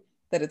Leku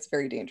that it's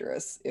very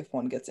dangerous if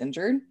one gets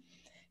injured.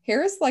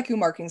 Hera's Leku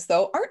markings,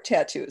 though, aren't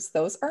tattoos.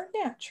 Those are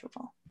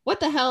natural. What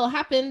the hell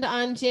happened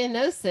on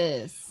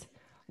Geonosis?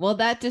 Well,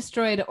 that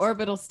destroyed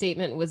orbital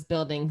statement was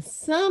building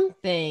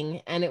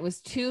something, and it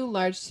was too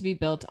large to be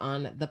built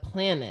on the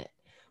planet.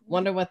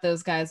 Wonder what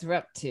those guys were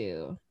up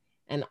to.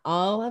 And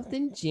all of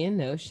the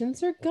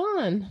Geonosians are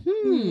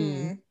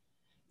gone.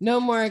 No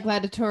more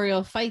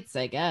gladiatorial fights,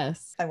 I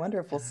guess. I wonder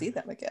if we'll see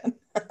them again.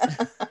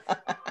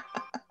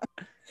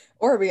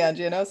 Or be on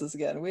Geonosis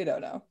again. We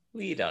don't know.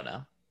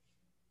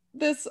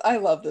 I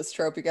love this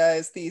trope, you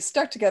guys. The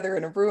stuck together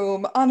in a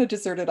room on a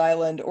deserted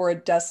island or a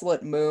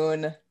desolate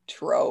moon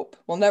trope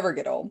will never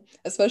get old,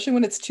 especially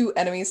when it's two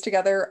enemies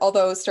together.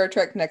 Although Star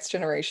Trek Next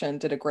Generation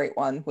did a great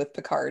one with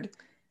Picard.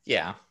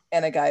 Yeah.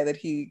 And a guy that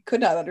he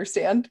could not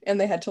understand, and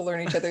they had to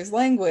learn each other's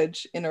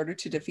language in order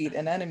to defeat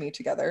an enemy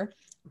together.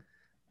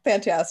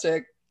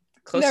 Fantastic.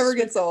 Never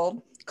gets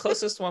old.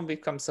 Closest one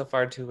we've come so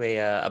far to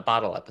a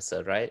bottle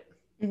episode, right?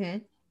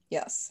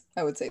 Yes,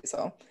 I would say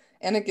so.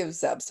 And it gives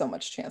Zeb so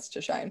much chance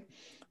to shine.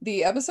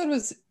 The episode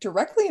was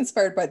directly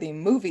inspired by the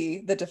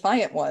movie The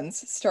Defiant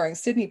Ones, starring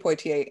Sidney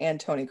Poitier and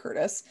Tony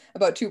Curtis,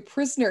 about two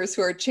prisoners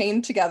who are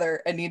chained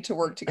together and need to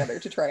work together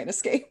to try and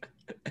escape.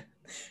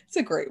 It's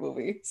a great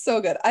movie.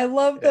 So good. I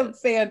love the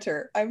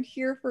banter. I'm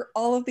here for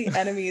all of the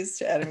enemies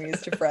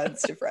to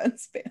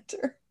friends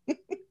banter.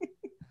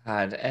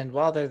 And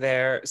while they're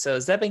there, so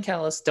Zeb and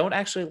Callus don't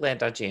actually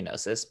land on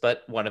Geonosis,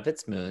 but one of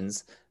its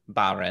moons,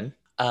 Baran.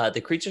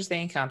 The creatures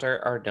they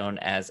encounter are known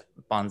as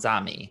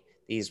Bonzami,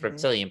 these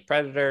reptilian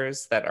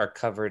predators that are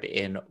covered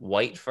in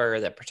white fur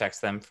that protects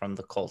them from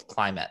the cold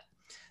climate.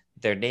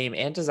 Their name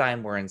and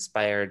design were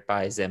inspired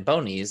by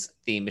Zambonis,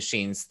 the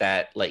machines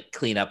that like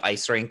clean up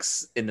ice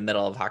rinks in the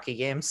middle of hockey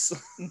games.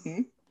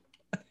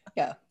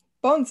 Yeah,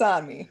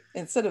 Bonzami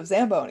instead of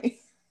Zamboni.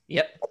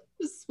 Yep.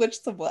 Just switch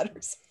some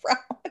letters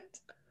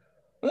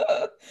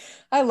around.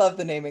 I love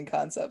the naming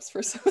concepts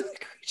for some of the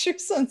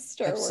creatures on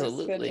Star Wars.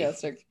 Absolutely.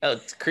 Fantastic. Oh,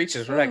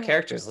 creatures, what about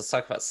characters? Let's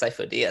talk about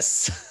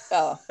Sifo-Dyas.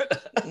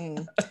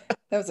 That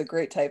was a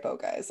great typo,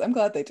 guys. I'm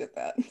glad they did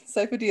that.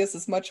 Sifo-Dyas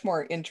is much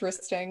more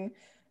interesting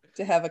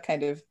to have a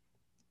kind of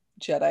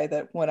Jedi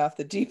that went off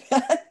the deep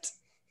end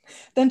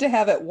than to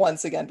have it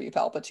once again be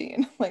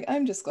Palpatine. Like,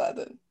 I'm just glad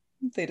that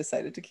they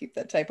decided to keep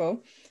that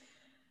typo.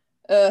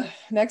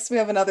 Next, we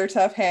have another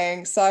tough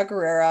hang, Saw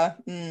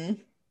Gerrera.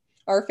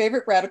 Our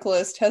favorite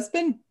radicalist has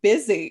been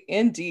busy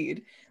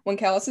indeed. When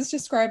Callus is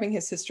describing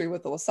his history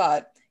with the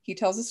Lasat, he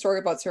tells a story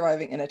about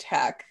surviving an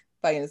attack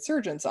by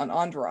insurgents on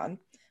Onderon,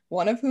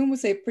 one of whom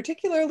was a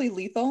particularly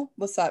lethal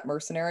Lasat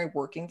mercenary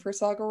working for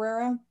Saw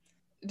Gerrera.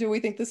 Do we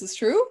think this is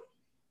true?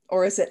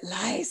 Or is it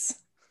lies?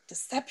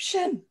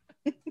 Deception?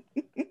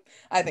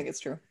 I think it's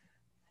true.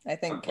 I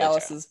think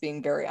Callus is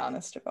being very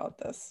honest about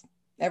this.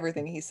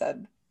 Everything he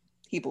said,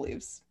 he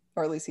believes.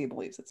 Or at least he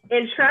believes it.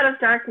 In Shroud of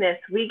Darkness,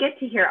 we get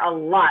to hear a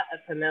lot of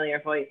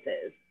familiar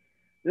voices.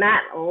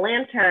 Matt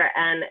Lanter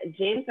and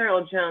James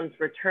Earl Jones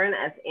return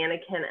as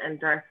Anakin and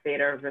Darth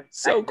Vader, respectively.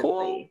 So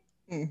cool.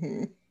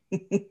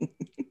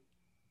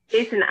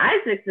 Jason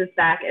Isaacs is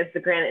back as the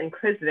Grand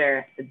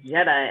Inquisitor, the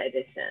Jedi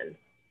edition.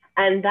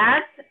 And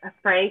that's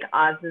Frank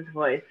Oz's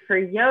voice for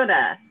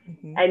Yoda.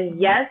 And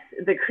yes,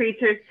 the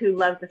creatures who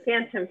loved the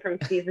Phantom from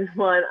season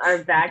 1 are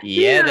back too.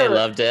 Yeah, they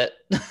loved it.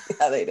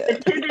 Yeah, they did.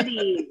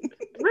 Activities.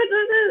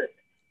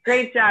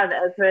 Great job,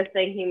 Ezra,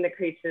 thanking the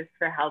creatures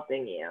for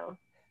helping you.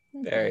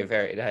 Very,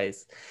 very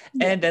nice.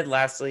 And then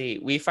lastly,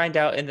 we find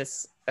out in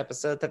this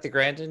episode that the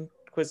Grand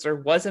Inquisitor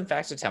was in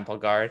fact a temple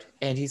guard,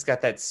 and he's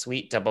got that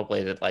sweet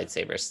double-bladed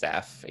lightsaber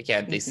staff.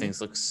 Again, these things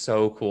look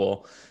so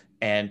cool.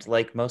 And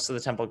like most of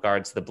the temple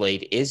guards, the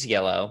blade is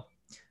yellow,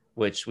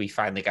 which we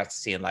finally got to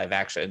see in live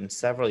action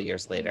several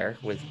years later,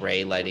 with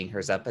Rey lighting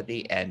hers up at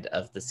the end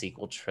of the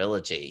sequel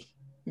trilogy.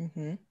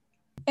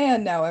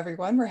 And now,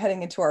 everyone, we're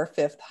heading into our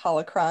 5th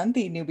holocron,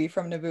 the newbie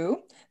from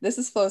Naboo. This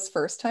is Flo's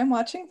first time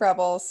watching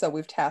Rebels, so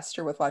we've tasked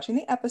her with watching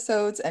the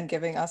episodes and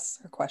giving us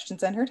her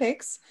questions and her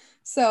takes.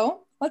 So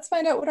let's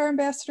find out what our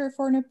ambassador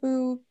for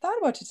Naboo thought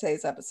about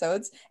today's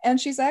episodes. And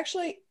she's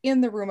actually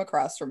in the room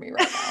across from me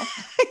right now.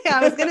 Yeah,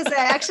 I was going to say,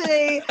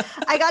 actually,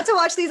 I got to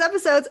watch these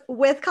episodes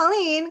with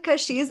Colleen because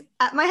she's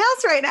at my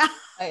house right now.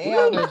 I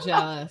am. We're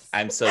jealous.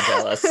 I'm so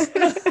jealous.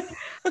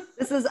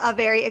 This is a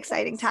very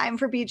exciting time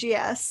for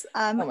BGS.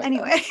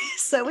 Anyway, God.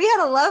 So we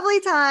had a lovely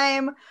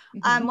time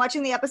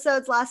watching the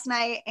episodes last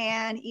night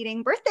and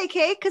eating birthday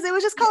cake because it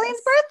was just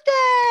Colleen's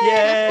birthday. Yay!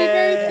 Happy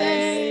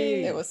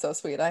birthday. It was so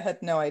sweet. I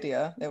had no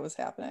idea it was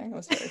happening. I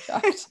was very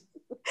shocked.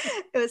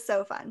 It was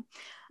so fun.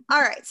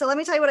 All right, so let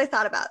me tell you what I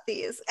thought about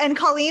these. And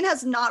Colleen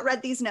has not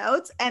read these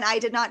notes, and I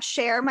did not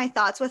share my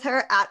thoughts with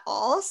her at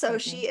all. So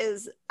she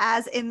is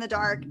as in the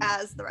dark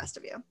as the rest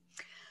of you.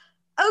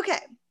 Okay.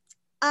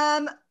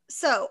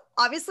 So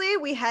obviously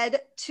we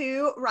head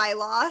to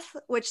Ryloth,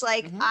 which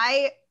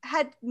I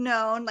had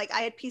known,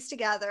 I had pieced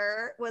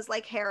together was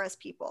like Hera's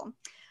people.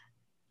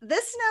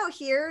 This note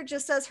here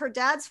just says her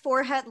dad's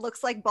forehead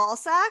looks like ball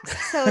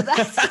sacks. So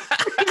that's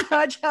pretty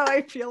much how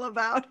I feel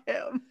about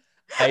him.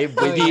 I'm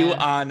with you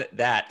on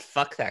that.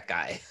 Fuck that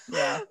guy.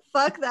 Yeah.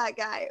 Fuck that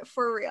guy,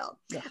 for real.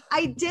 Yeah.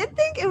 I did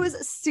think it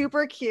was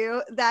super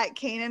cute that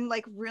Kanan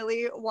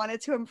really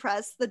wanted to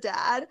impress the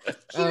dad.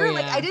 Here,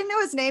 I didn't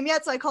know his name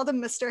yet, so I called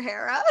him Mr.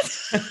 Hera.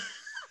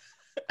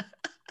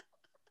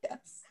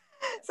 Yes.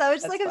 So I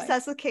was just That's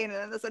obsessed with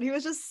Kanan in this one. He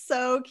was just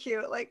so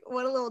cute.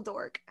 What a little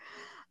dork.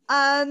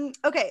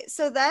 Okay,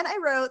 so then I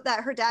wrote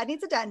that her dad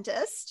needs a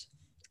dentist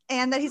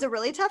and that he's a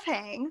really tough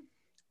hang.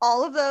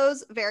 All of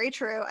those, very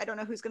true. I don't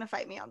know who's going to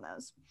fight me on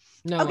those.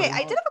 No. Okay,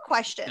 I did have a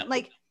question.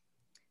 No.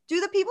 Do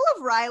the people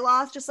of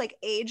Ryloth just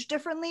age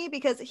differently?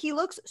 Because he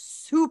looks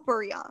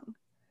super young.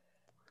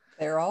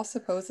 They're all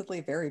supposedly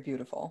very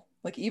beautiful.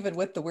 Even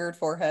with the weird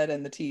forehead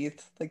and the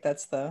teeth.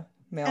 That's the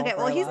male. Okay,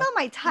 well, he's not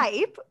my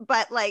type,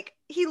 but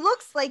he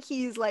looks like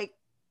he's I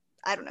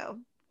don't know,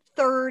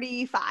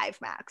 35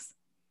 max.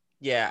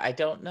 Yeah, I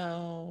don't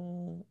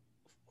know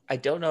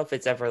if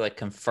it's ever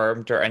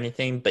confirmed or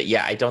anything, but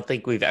yeah, I don't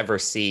think we've ever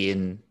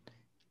seen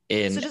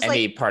in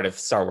any part of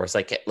Star Wars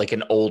like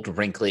an old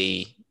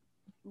wrinkly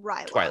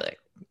Ryloth. Twilight.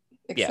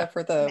 Except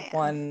for the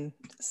one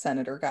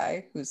senator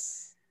guy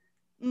who's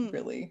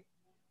really.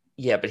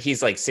 Yeah, but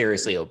he's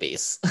seriously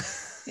obese.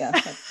 Yeah,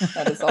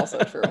 that is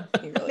also true.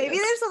 He really Maybe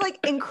is. there's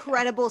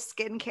incredible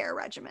skincare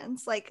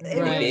regimens. Like it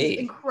was Right.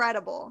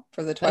 incredible.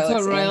 For the That's Twilight what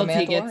and the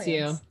royalty gets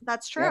you. Mandalorians.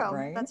 That's true. Yeah,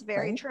 right, That's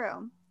very right.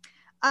 true.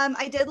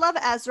 I did love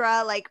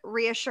Ezra like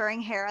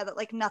reassuring Hera that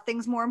like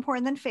nothing's more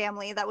important than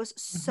family. That was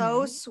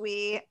so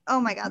sweet. Oh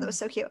my god, that was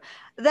so cute.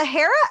 The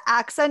Hera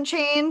accent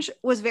change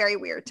was very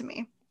weird to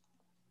me.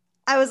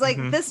 I was like,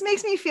 this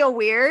makes me feel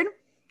weird,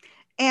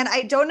 and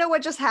I don't know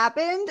what just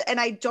happened, and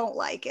I don't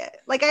like it.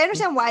 Like I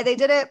understand why they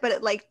did it, but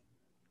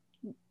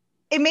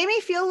it made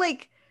me feel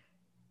like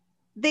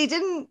they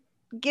didn't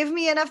give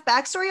me enough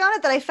backstory on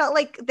it, that I felt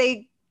like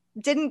they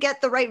didn't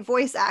get the right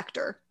voice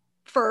actor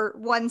for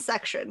one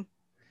section.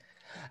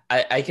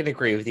 I can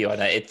agree with you on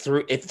that. It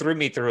threw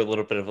me through a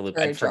little bit of a loop.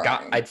 Very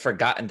I'd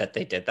forgotten that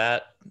they did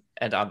that,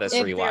 and on this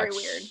It's rewatch, very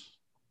weird.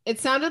 It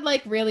sounded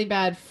like really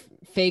bad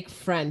fake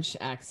French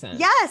accent.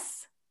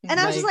 Yes. And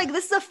I was just Like- like,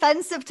 this is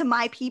offensive to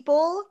my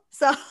people.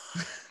 So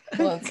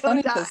Well, it's go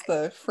funny die. because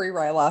the Free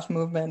Ryloth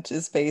movement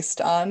is based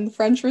on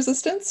French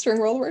resistance during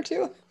World War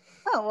II.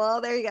 Oh, well,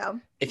 there you go.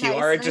 if you Nice,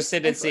 are nice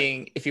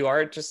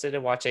interested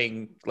in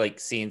watching like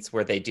scenes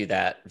where they do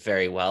that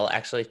very well,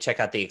 actually check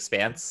out The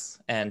Expanse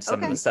and some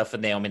of Okay. the stuff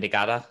with Naomi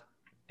Nagata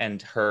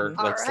and her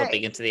All like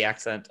slipping right. into the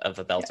accent of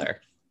a belter.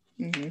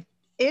 Mm-hmm.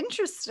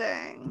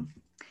 Interesting.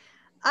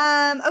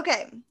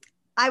 Okay.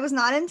 I was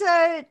not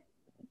into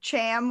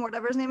Cham,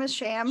 whatever his name is,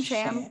 Cham,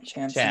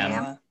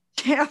 Cham.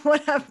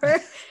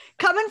 whatever.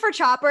 Coming for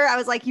Chopper, I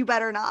was like, you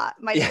better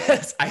not. My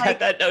Yes, I Like- had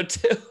that note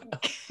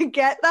too.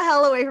 get the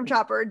hell away from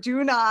Chopper.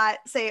 Do not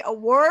say a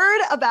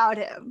word about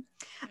him.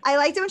 I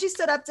liked it when she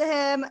stood up to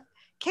him.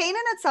 Kanan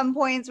at some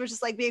points was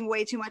just like being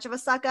way too much of a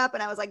suck up,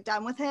 and I was like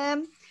done with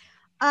him.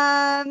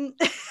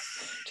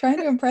 Trying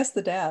to impress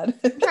the dad.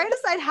 Trying to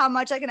decide how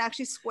much I can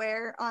actually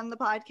swear on the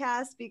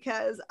podcast,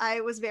 because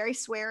I was very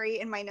sweary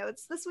in my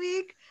notes this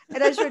week,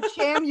 and I just wrote,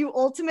 Cham, you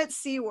ultimate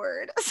C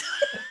word.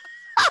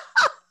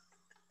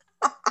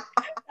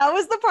 That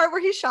was the part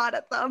where he shot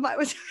at them. I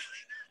was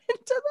really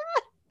into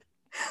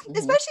that.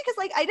 Especially because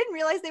like I didn't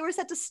realize they were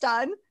set to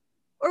stun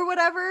or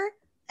whatever.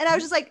 And I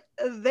was just like,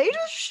 they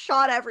just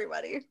shot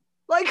everybody.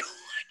 Like, what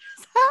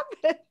just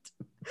happened?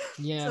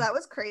 Yeah. So that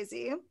was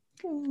crazy.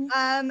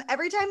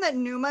 Every time that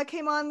Numa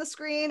came on the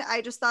screen, I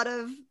just thought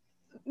of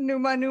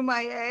Numa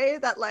Numaye,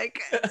 that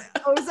like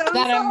ozone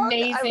That song.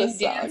 amazing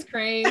dance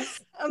craze.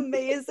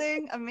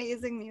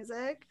 amazing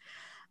music.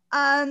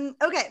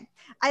 Okay,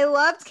 I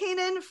loved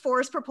Kanan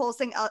force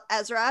propulsing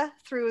Ezra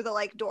through the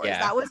like doors. Yeah.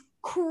 That was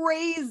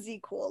crazy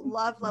cool.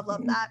 Love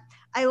that.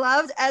 I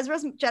loved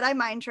Ezra's Jedi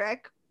mind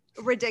trick.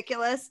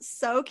 Ridiculous,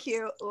 so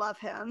cute. Love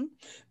him.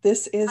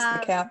 This is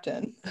the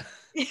captain.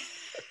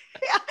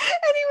 Yeah,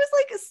 and he was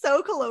like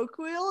so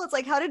colloquial. It's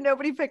like, how did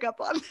nobody pick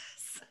up on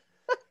this?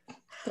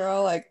 They're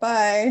all like,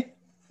 bye.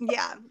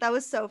 Yeah, that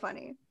was so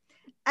funny.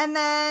 And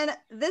then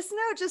this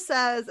note just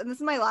says, and this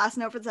is my last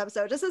note for this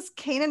episode, just says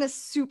Kanan is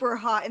super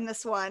hot in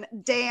this one.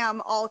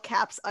 Damn, all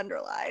caps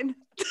underlined.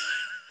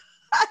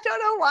 I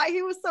don't know why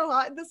he was so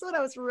hot in this one. I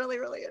was really,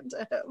 really into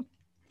him.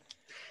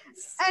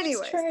 Anyway,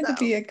 Just trying so- to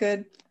be a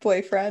good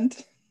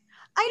boyfriend.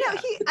 I know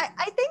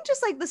I think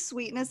just like the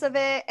sweetness of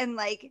it, and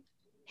like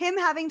him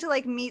having to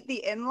like meet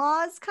the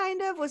in-laws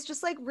kind of was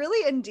just like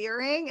really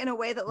endearing in a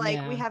way that like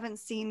we Yeah. haven't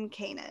seen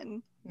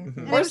Kanan. Mhm.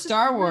 And it Or was just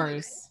Star really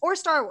Wars. great. Or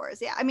Star Wars,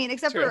 yeah. I mean,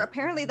 except True. for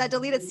apparently that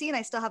deleted scene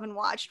I still haven't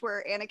watched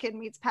where Anakin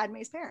meets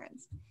Padme's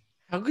parents.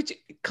 How could you,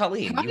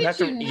 Colleen? How You did have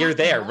to. you not You're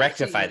there. watch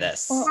Rectify it?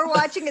 this. Well, We're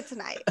watching it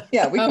tonight.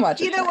 Yeah, we can Oh, watch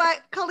it. You know tonight.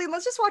 what, Colleen?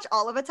 Let's just watch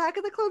all of Attack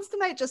of the Clones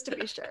tonight just to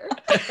be sure.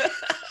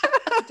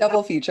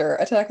 Double feature,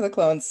 Attack of the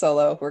Clones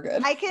solo. We're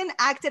good. I can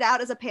act it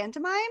out as a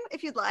pantomime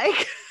if you'd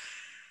like.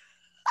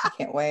 I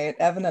can't wait.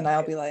 Evan and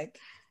I'll be like,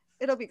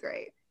 It'll be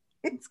great.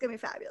 It's gonna be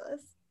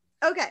fabulous.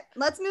 Okay,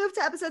 let's move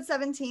to episode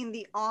 17,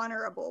 the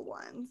honorable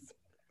ones.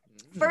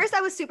 First, I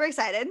was super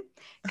excited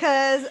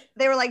because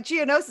they were like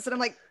Geonosis, and I'm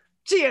like,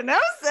 Geonosis?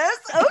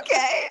 Okay,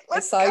 I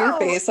let's saw your go.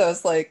 face. I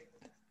was like,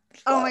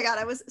 Oh my god,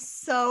 I was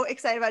so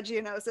excited about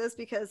Geonosis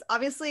because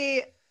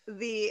obviously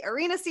the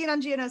arena scene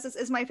on Geonosis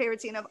is my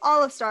favorite scene of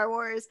all of Star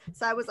Wars,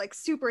 so I was like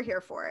super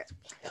here for it.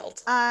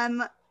 Held.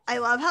 I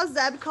love how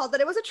Zeb called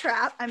that it was a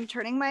trap. I'm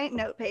turning my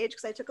note page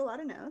because I took a lot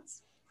of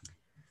notes.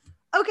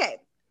 Okay,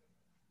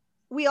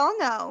 we all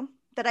know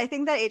that I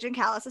think that Agent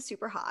Callus is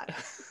super hot.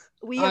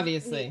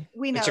 Obviously.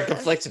 we know But you're this.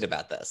 conflicted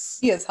about this.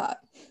 He is hot.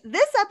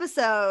 This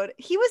episode,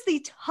 he was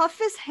the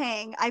toughest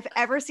hang I've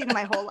ever seen in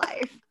my whole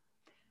life.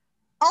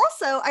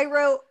 Also, I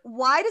wrote,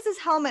 why does his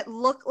helmet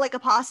look like a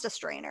pasta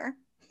strainer?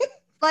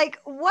 Like,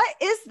 what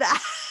is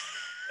that?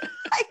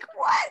 Like,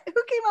 what?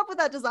 Who came up with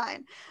that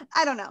design?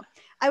 I don't know.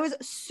 I was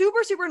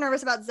super, super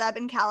nervous about Zeb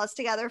and Callus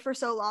together for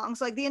so long.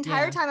 So, like, the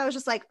entire Yeah. time I was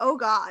just like, oh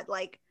God,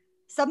 like,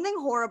 something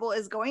horrible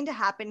is going to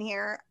happen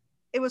here.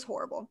 It was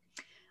horrible.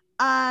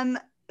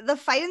 The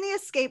fight in the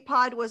escape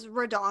pod was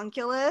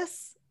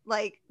redonkulous.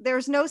 Like,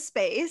 there's no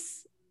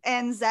space,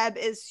 and Zeb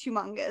is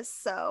humongous.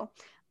 So,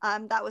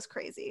 that was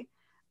crazy.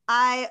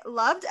 I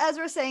loved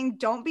Ezra saying,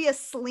 don't be a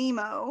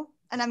sleemo.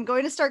 And I'm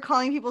going to start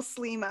calling people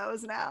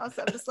sleemos now.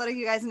 So I'm just letting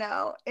you guys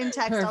know. In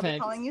text, I'll be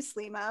Perfect. calling you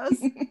sleemos.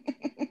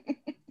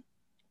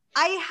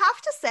 I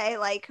have to say,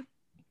 like,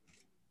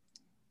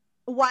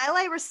 while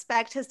I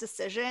respect his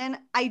decision,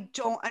 I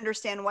don't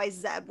understand why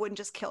Zeb wouldn't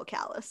just kill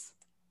Callus.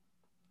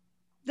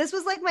 This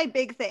was like my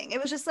big thing.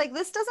 It was just like,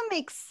 this doesn't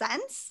make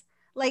sense.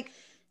 Like,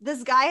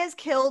 this guy has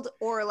killed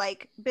or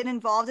like been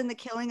involved in the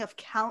killing of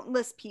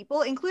countless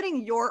people,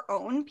 including your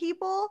own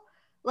people.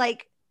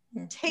 Like,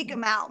 take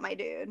him out, my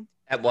dude.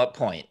 At what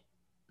point?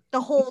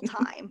 The whole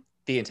time.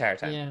 The entire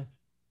time. Yeah.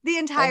 The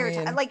entire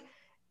time. Like,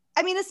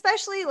 I mean,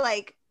 especially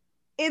like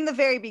in the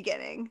very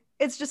beginning,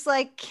 it's just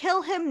like,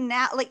 kill him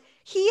now. Like,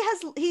 he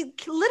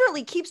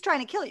literally keeps trying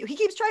to kill you. He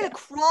keeps trying to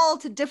crawl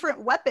to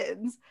different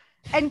weapons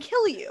and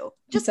kill you.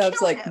 Just Zeb's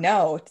kill like, him.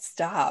 no,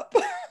 stop.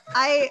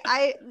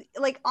 I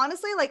like,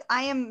 honestly, like,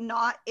 I am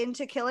not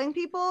into killing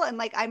people, and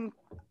like, I'm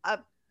a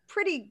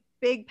pretty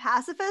big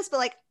pacifist, but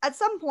like at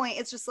some point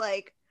it's just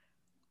like,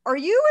 are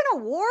you in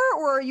a war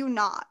or are you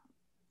not?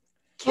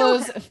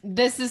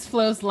 This is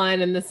Flo's line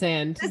in the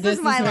sand. This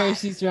is my where line.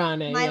 she's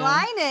drawn it. My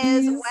line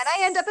is, when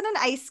I end up in an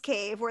ice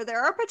cave where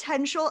there are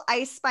potential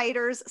ice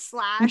spiders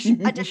 /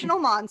 additional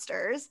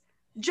monsters,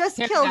 just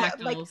kill him.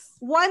 Like,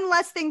 one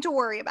less thing to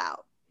worry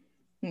about.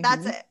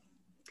 That's it.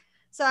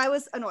 So I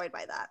was annoyed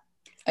by that.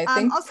 I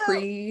think also,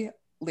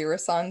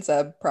 pre-Lyrasan,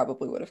 Zeb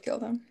probably would have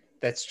killed him.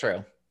 That's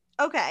true.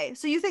 Okay,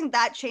 so you think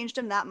that changed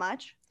him that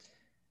much?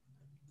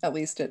 At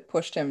least it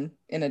pushed him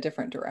in a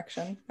different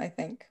direction, I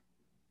think.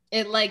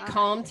 It like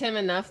calmed him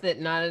enough that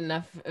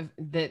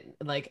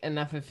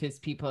enough of his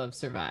people have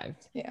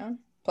survived. Yeah.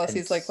 Plus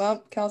he's like,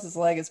 well, Callus's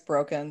leg is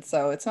broken,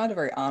 so it's not a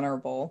very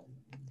honorable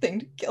thing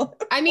to kill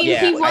him. I mean,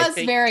 he was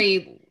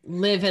very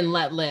live and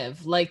let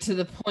live, like to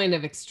the point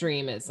of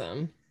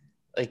extremism.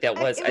 Like that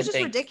was, it was just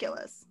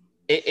ridiculous.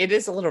 It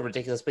is a little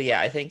ridiculous, but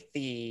yeah, I think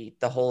the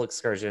whole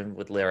excursion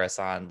with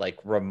Lyrasan like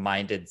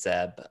reminded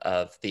Zeb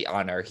of the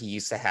honor he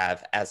used to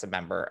have as a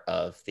member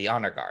of the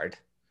honor guard.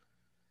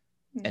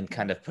 And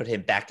kind of put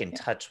him back in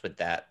touch with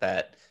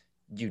that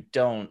you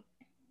don't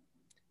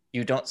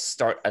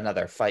start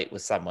another fight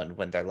with someone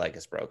when their leg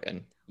is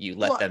broken. You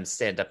let them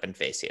stand up and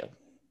face you.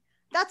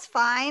 That's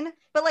fine.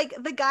 But like,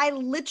 the guy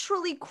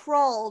literally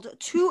crawled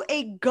to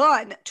a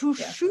gun to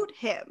shoot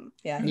him.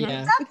 Yeah.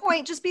 At that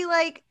point, just be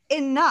like,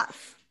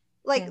 enough.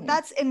 Like,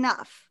 that's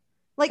enough.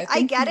 Like,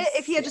 I get it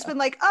if he had just been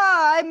like,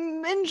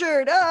 I'm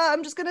injured.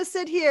 I'm just going to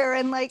sit here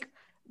and like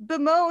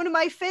bemoan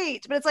my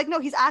fate. But it's like, no,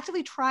 he's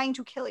actively trying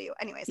to kill you.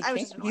 Anyways, I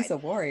was just annoyed. He's a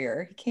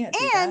warrior. He can't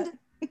do and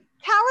that.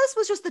 Callus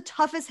was just the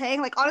toughest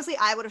hang. Like, honestly,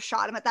 I would have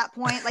shot him at that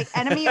point. Like,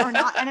 enemy or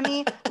not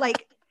enemy.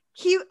 Like,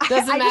 he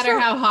doesn't matter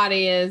how hot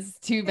he is.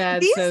 Too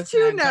bad. These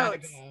two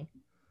notes.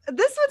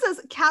 This one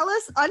says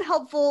Callus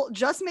unhelpful,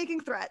 just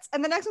making threats,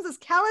 and the next one says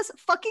Callus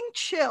fucking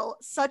chill,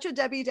 such a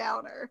Debbie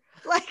Downer.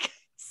 Like,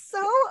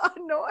 so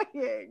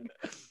annoying.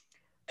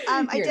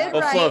 I did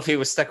write. Flo, if he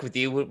was stuck with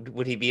you,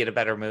 would he be in a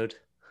better mood?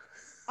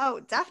 Oh,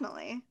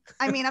 definitely.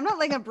 I mean, I'm not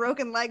letting a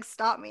broken leg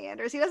stop me,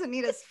 Anders. He doesn't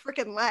need his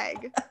freaking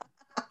leg.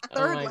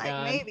 Third leg,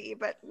 God. Maybe,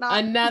 but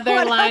not.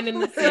 Another line in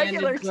the sand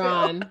is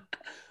drawn.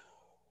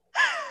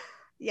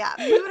 Yeah,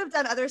 we would have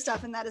done other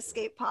stuff in that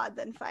escape pod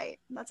than fight.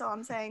 That's all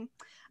I'm saying.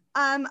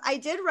 I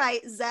did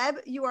write, Zeb,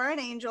 you are an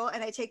angel,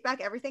 and I take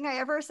back everything I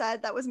ever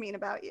said that was mean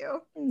about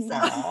you.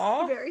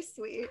 So, very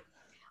sweet.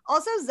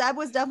 Also, Zeb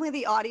was definitely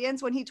the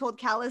audience when he told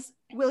Callus,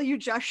 will you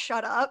just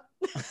shut up?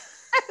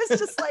 I was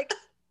just like,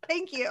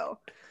 thank you.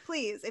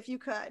 Please, if you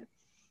could.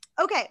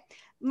 Okay,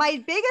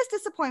 my biggest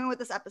disappointment with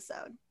this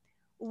episode.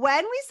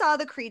 When we saw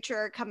the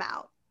creature come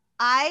out,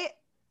 I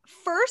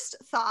first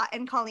thought,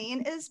 and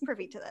Colleen is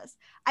privy to this,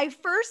 I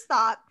first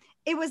thought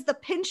it was the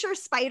pincher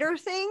spider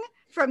thing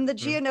from the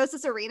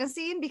Geonosis arena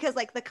scene, because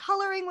like the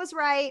coloring was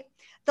right.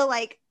 The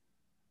like,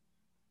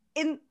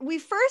 we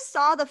first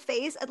saw the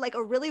face at like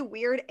a really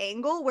weird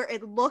angle where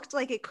it looked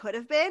like it could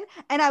have been.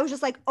 And I was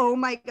just like, oh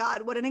my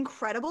God, what an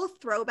incredible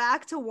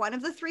throwback to one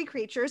of the three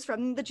creatures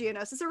from the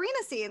Geonosis arena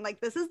scene.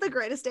 Like, this is the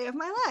greatest day of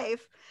my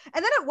life.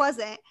 And then it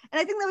wasn't. And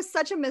I think that was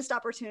such a missed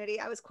opportunity.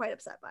 I was quite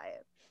upset by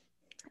it.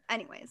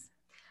 Anyways.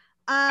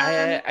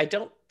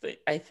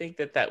 I think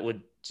that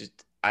would just,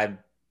 I'm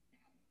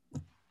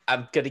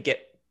going to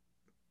get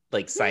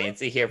like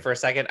sciencey here for a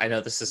second. I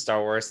know this is Star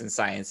Wars and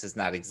science is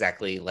not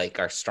exactly like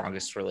our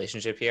strongest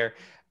relationship here.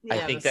 Yeah, I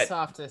think the that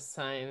softest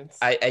science.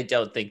 I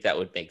don't think that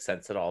would make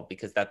sense at all,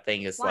 because that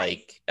thing is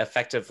like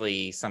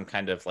effectively some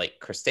kind of like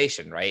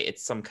crustacean, right?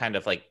 It's some kind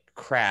of like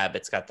crab.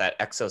 It's got that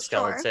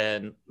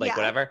exoskeleton,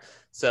 whatever.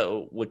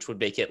 So, which would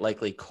make it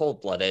likely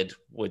cold-blooded,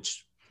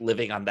 which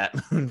living on that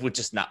moon would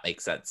just not make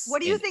sense.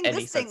 What do you think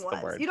this thing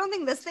was? You don't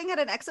think this thing had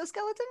an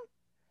exoskeleton?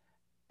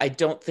 I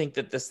don't think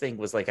that this thing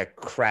was like a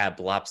crab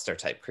lobster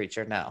type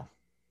creature. No.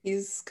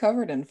 He's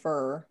covered in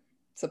fur,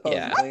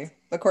 supposedly,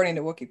 according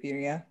to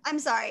Wikipedia. I'm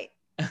sorry.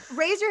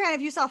 Raise your hand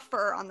if you saw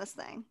fur on this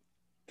thing.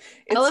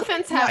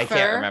 Elephants have fur. I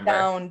can't remember.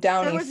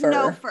 Downy there was fur.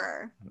 no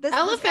fur.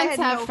 Elephants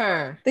have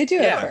fur. They do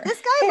have fur.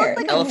 This guy looked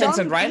like elephants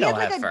a and rhino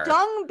have like fur. A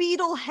dung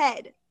beetle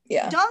head.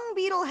 Yeah. Dung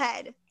beetle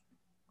head.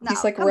 No,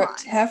 he's like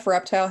half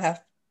reptile, half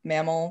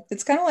mammal.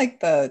 It's kind of like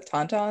the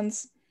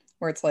Tauntauns,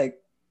 where it's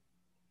like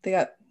they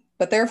got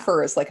But their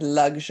fur is like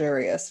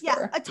luxurious Yeah,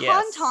 fur. a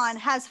tauntaun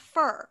Yes. has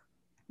fur.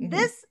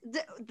 Mhm.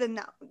 The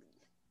no.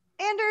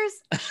 Anders,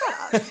 shut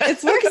up.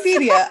 It's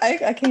Wikipedia.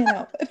 I can't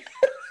help it.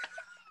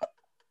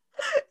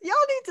 Y'all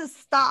need to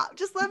stop.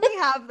 Just let me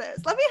have this.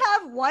 Let me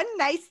have one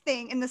nice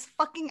thing in this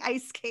fucking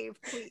ice cave,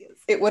 please.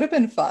 It would have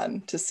been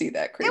fun to see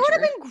that creature. It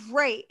would have been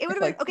great. It would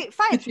have Like, been okay.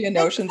 Fine. Fijian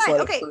Then Oceans fine.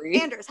 let it Okay, free.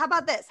 Anders, how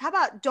about this? How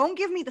about don't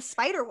give me the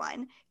spider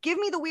one? Give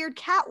me the weird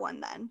cat one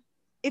then,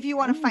 if you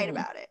want to fight Ooh.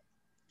 about it.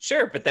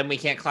 Sure, but then we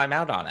can't climb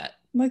out on it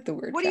I like the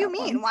weird. What do you cat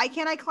mean? one. Why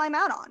can't I climb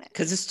out on it?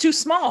 because it's too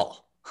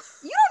small.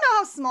 You don't know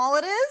how small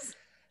it is.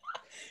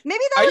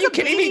 Maybe that Are was you a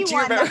kidding me? baby Do you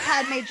one that remember-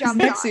 Padme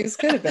jumped on. Nexus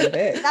could have been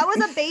big. That was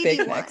a baby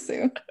Big one.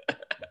 Nexu.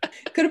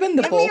 Could have been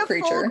the Give bull me a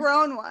creature.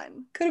 full-grown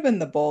one. Could have been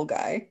the bull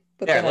guy.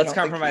 But There, then I let's don't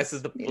think compromise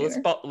he's with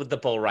mean with the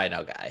bull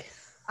rhino guy.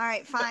 All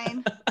right,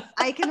 fine.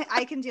 I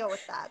can deal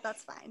with that.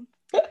 That's fine.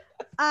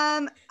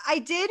 I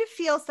did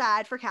feel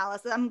sad for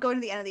Callus. I'm going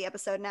to the end of the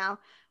episode now.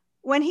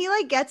 When he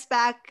like gets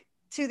back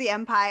to the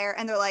Empire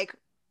and they're like,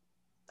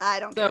 I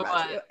don't care So about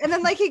what? you. And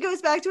then like he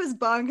goes back to his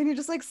bunk and he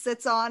just like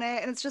sits on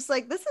it. And it's just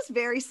like, this is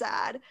very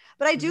sad.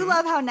 But I do Mhm.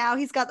 love how now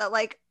he's got that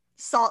like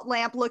salt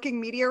lamp looking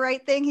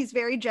meteorite thing. He's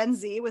very Gen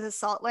Z with his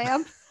salt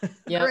lamp.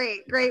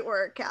 Yep. Great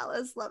work,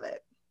 Callus. Love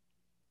it.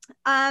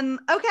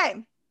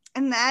 Okay.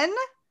 And then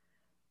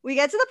we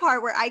get to the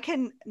part where I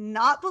can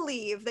not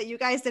believe that you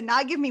guys did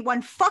not give me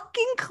one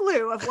fucking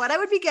clue of what I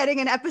would be getting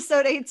in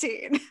episode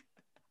 18.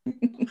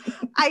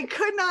 I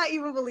could not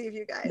even believe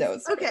you guys. No,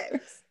 it's okay.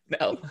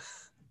 No.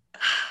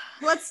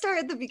 Let's start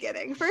at the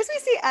beginning. First, we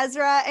see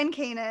Ezra and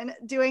Kanan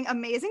doing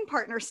amazing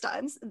partner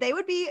stunts. They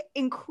would be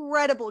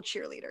incredible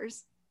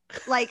cheerleaders.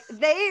 Like,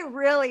 they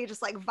really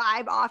just like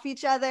vibe off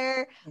each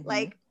other. Mhm.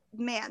 Like,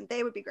 man,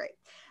 they would be great.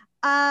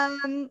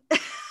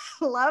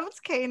 Loved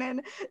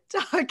Kanan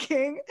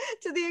talking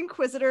to the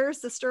Inquisitor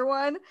sister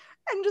one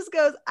and just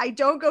goes, I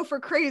don't go for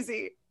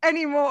crazy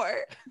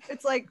anymore.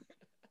 It's like,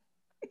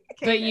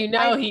 But you Kanan,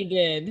 know I- he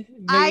did.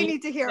 But I you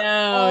need to hear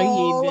know he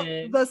all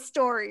did. the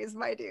stories,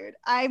 my dude.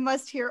 I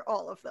must hear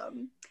all of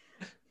them.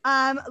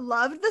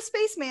 Loved the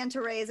space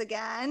manta rays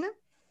again.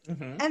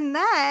 Mhm. And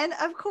then,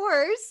 of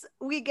course,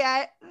 we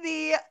get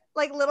the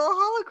like little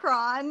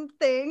holocron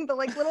thing, the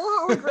like little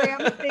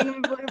hologram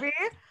thing movie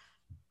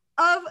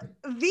of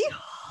the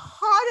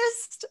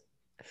hottest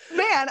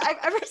man I've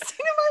ever seen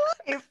in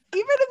my life,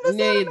 even in this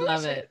Knew you'd animation.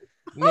 love it.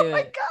 Oh Knew my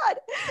it. god,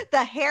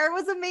 the hair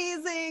was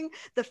amazing,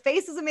 the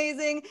face was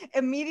amazing.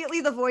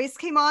 Immediately the voice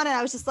came on and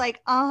I was just like,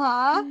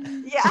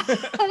 yeah.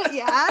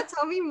 Yeah,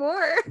 tell me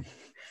more.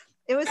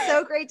 It was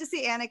so great to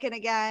see Anakin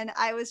again.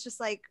 I was just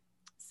like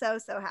so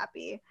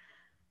happy.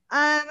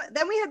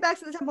 Then we head back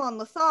to the temple in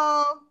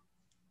Lothal.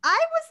 I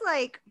was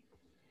like,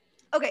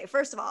 okay,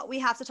 first of all, we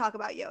have to talk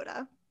about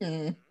Yoda.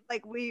 Mm.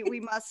 Like we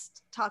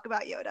must talk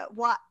about Yoda.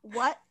 What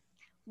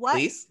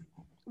Please.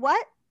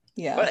 what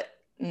Yeah. What?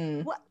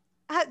 Mm.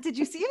 did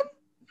you see him?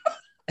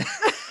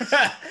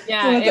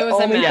 Yeah, One of it the was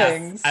a only mess.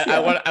 things. I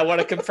Yeah. want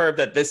to confirm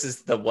that this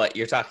is the what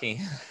you're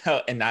talking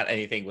about and not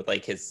anything with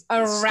like his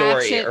A story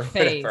ratchet or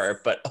whatever.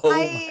 face. But oh I-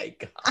 my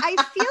god.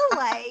 I feel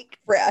like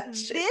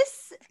Ratchet.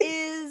 this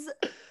is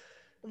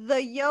the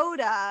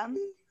Yoda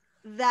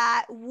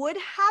that would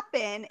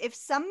happen if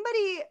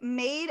somebody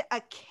made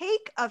a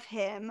cake of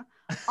him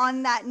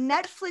on that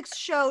Netflix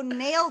show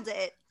Nailed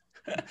It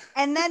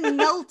and then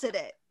melted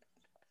it.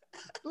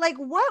 Like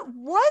what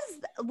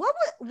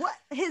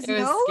his It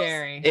was nose?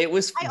 scary. It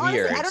was I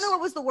honestly, weird. I don't know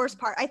what was the worst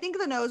part. I think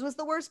the nose was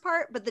the worst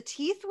part, but the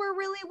teeth were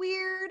really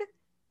weird.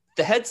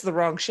 The head's the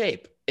wrong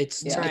shape.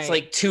 It's Yeah. it's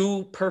like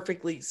too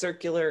perfectly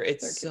circular.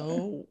 It's Circular.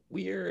 so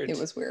weird. It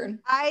was weird.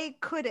 I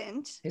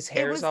couldn't. His It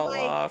hair's was all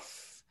like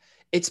off.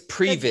 It's the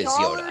previs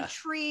Dollar Yoda.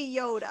 Tree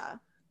Yoda.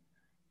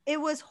 It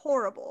was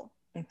horrible.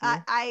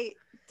 Mhm.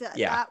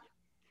 Yeah.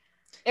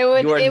 It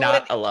would. You are it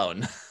not would-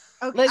 alone.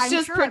 Okay, Let's I'm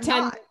just sure I'm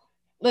pretend. not.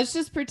 Let's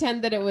just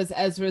pretend that it was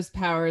Ezra's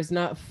powers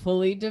not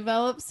fully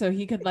developed, so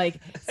he could like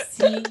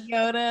see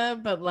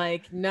Yoda, but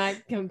like not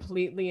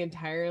completely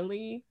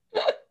entirely.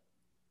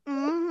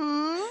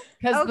 Mhm.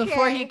 Because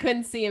before Okay. he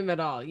couldn't see him at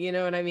all. You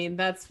know what I mean?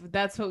 That's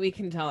what we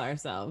can tell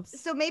ourselves.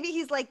 So maybe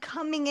he's like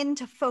coming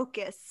into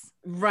focus.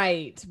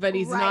 Right, but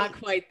he's not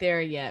Right. quite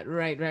there yet.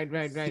 Right. I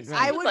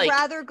Right. would Like-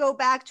 rather go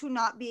back to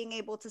not being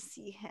able to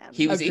see him.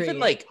 He was even Agreed.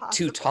 like Possible.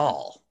 too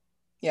tall.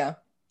 Yeah.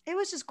 It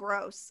was just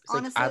gross. It's like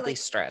Honestly, oddly like,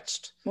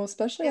 stretched. Well,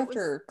 especially It was-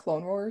 after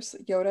Clone Wars,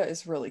 Yoda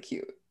is really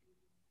cute.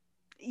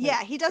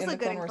 yeah, he does in look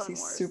the good in Clone Wars, Clone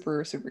he's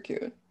Wars. super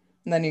cute.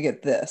 And then you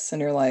get this, and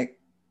you're like,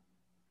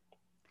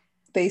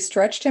 they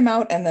stretched him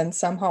out and then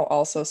somehow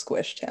also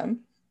squished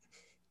him.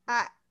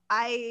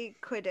 I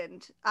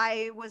couldn't.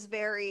 I was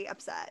very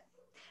upset.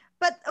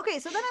 But okay,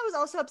 so then I was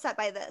also upset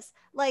by this.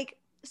 Like,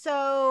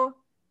 so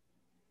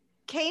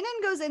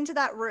Kanan goes into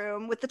that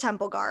room with the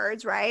temple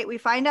guards, right? We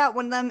find out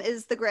one of them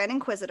is the Grand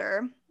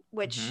Inquisitor,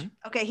 which, Mhm.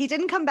 okay, he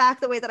didn't come back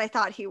the way that I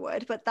thought he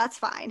would, but that's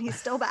fine. He's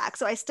still back.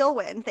 So I still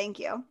win. Thank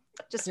you.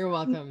 Just You're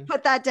welcome.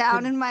 put that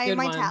down Good- in my good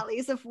one.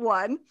 tallies of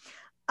one.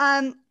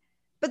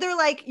 But they're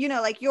like, you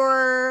know, like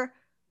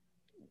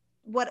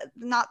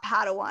not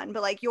Padawan,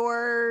 but like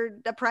your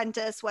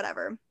apprentice,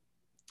 whatever,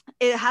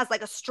 it has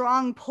like a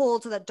strong pull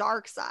to the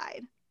dark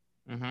side.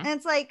 And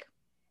it's like,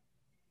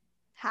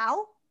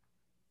 how?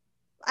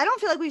 I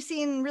don't feel like we've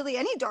seen really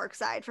any dark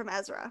side from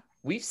Ezra.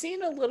 We've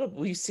seen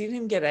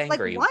him get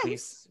angry. Like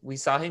once. We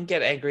saw him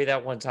get angry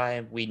that one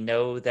time. We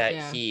know that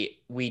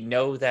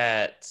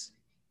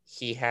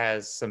he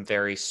has some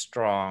very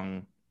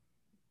strong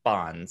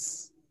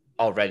bonds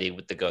already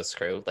with the Ghost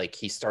Crew. Like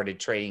he started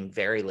training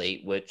very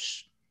late,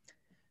 which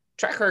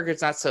track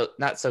record's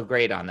not so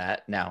great on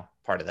that. Now,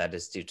 part of that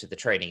is due to the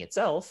training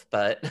itself,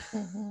 but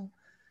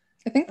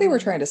I think they were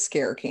trying to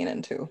scare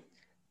Kanan too.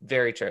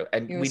 Very true.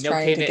 And he was we know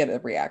trying to get a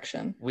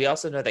reaction. We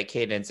also know that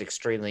Kanan's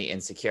extremely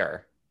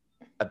insecure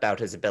about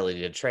his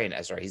ability to train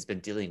Ezra. He's been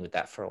dealing with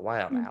that for a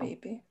while now.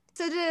 Maybe.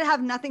 So did it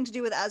have nothing to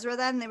do with Ezra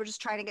then? They were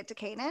just trying to get to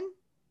Kanan?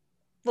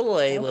 Little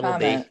A, little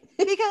B.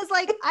 Because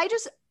like I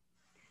just,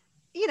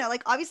 you know,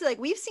 like obviously like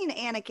we've seen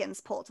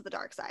Anakin's pull to the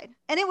dark side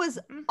and it was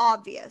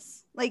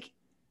obvious. Like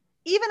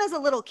even as a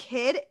little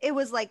kid, it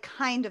was like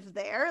kind of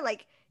there.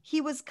 Like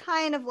he was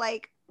kind of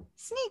like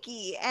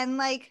sneaky and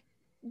like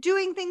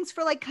doing things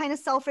for like kind of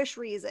selfish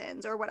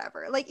reasons or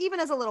whatever. Like even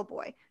as a little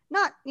boy,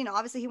 not, you know,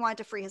 obviously he wanted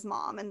to free his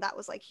mom and that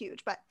was like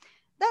huge, but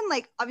then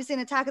like obviously in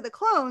Attack of the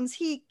Clones,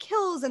 he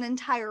kills an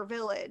entire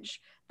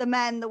village, the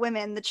men, the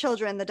women, the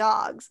children, the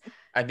dogs.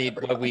 I mean,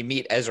 when we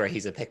meet Ezra,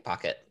 he's a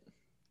pickpocket.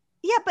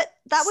 Yeah, but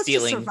that was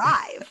Stealing. to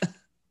survive.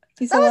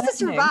 He's that was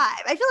to Aladdin.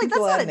 survive. I feel like He's that's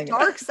not a Aladdin.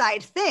 dark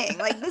side thing.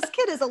 Like this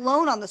kid is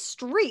alone on the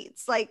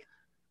streets. Like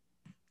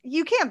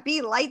you can't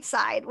be light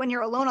side when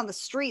you're alone on the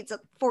streets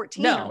at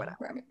 14 No. or whatever.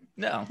 Right.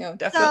 No, No,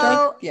 definitely.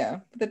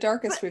 So- the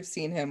darkest we've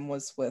seen him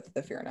was with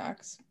the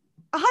Fearnox.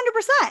 100%.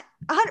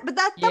 But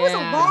that was a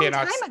Yeah. long Fearnox,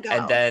 time ago.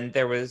 and then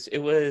it was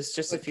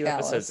just With a few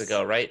episodes Callus.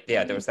 ago, right?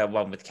 Yeah, there was that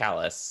one with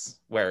Callus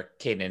where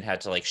Kanan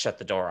had to like shut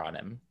the door on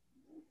him.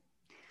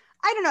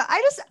 I don't know.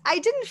 I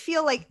didn't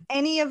feel like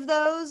any of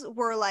those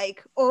were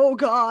like, oh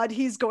God,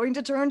 he's going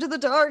to turn to the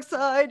dark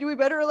side. We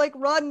better like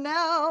run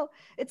now.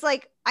 It's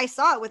like, I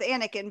saw it with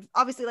Anakin.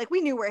 Obviously, like we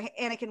knew where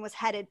Anakin was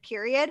headed,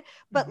 period.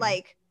 But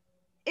like,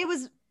 it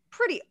was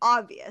pretty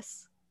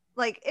obvious.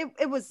 Like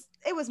it was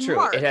True.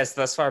 marked. It has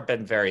thus far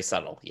been very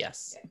subtle.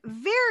 Yes.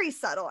 Very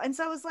subtle. And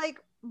so I was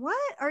like,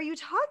 what are you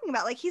talking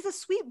about? Like, he's a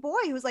sweet boy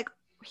who's like,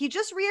 he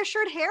just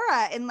reassured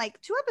Hera in like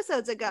 2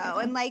 episodes ago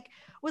and like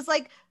was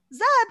like,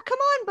 Zeb, come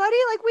on, buddy.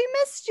 Like, we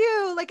missed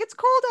you. Like, it's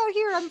cold out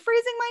here. I'm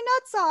freezing my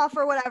nuts off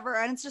or whatever.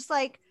 And it's just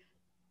like,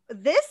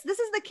 this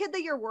is the kid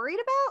that you're worried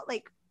about?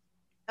 Like,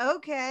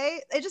 okay.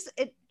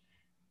 It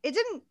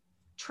didn't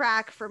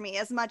track for me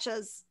as much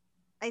as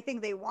I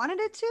think they wanted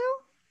it to.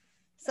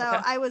 So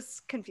Okay. I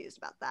was confused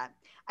about that.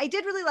 I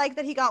did really like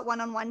that he got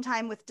one-on-one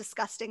time with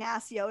disgusting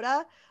ass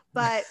Yoda,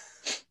 but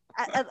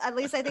at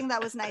least I think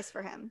that was nice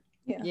for him.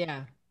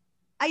 Yeah.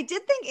 I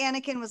did think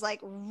Anakin was like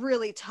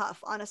really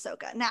tough on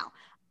Ahsoka. Now,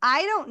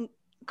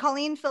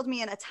 Colleen filled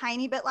me in a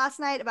tiny bit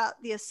last night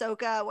about the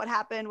Ahsoka, what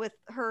happened with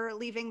her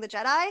leaving the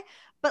Jedi,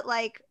 but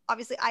like,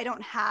 obviously I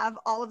don't have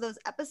all of those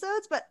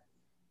episodes, but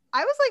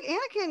I was like,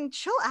 Anakin,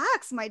 chill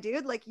axe, my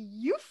dude. Like,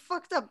 you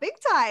fucked up big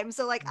time.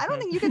 So like, I don't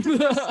think you get to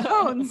throw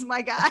stones,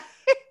 my guy.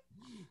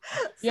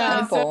 Yeah,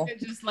 Simple. Ahsoka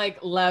just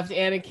like left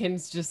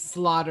Anakin's just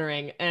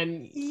slaughtering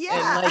and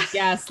Yeah. like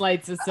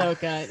gaslights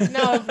Ahsoka.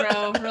 No,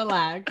 bro,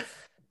 relax.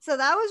 So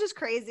that was just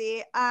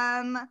crazy.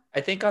 I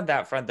think on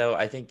that front, though,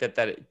 I think that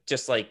it,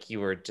 just like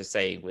you were just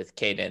saying with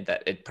Kanan,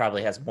 that it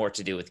probably has more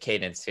to do with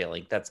Kanan's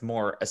feeling. That's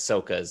more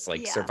Ahsoka's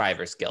like Yeah.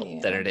 survivor's guilt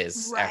than it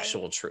is Right.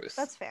 actual truth.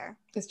 That's fair.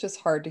 It's just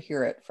hard to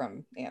hear it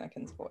from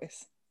Anakin's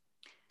voice.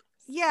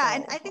 Yeah, So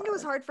and I think it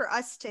was hard for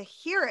us to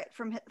hear it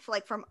from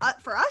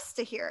for us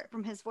to hear it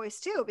from his voice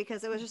too,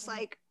 because it was just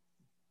like,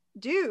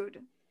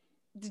 dude,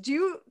 did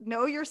you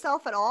know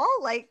yourself at all?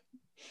 Like,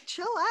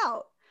 chill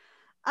out.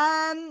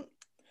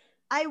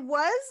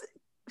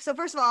 So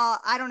first of all,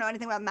 I don't know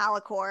anything about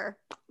Malachor.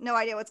 No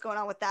idea what's going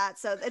on with that.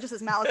 So it just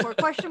says Malachor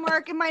question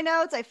mark in my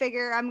notes. I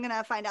figure I'm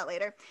gonna find out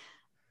later.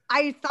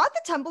 I thought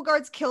the Temple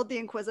Guards killed the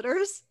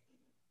Inquisitors.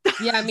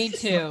 Yeah, me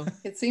too.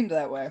 It seemed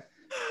that way.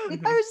 I was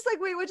just like,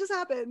 wait, what just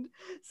happened?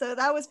 So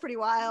that was pretty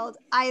wild.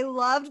 I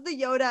loved the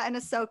Yoda and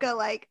Ahsoka,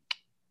 like,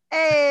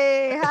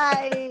 hey,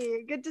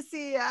 hi, good to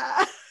see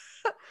ya.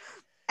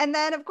 And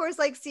then, of course,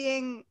 like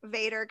seeing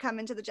Vader come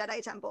into the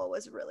Jedi Temple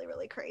was really,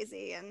 really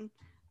crazy. And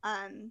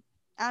I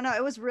don't know,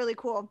 it was really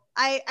cool.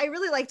 I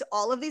really liked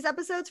all of these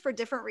episodes for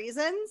different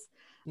reasons.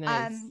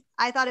 Nice.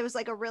 I thought it was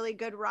like a really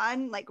good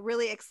run, like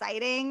really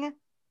exciting.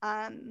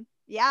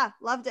 Yeah,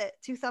 loved it.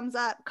 2 thumbs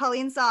up.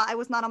 Colleen saw I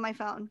was not on my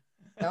phone.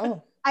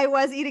 No, I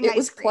was eating it ice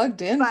was cream,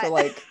 plugged in but- for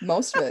like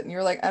most of it. And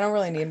you're like, I don't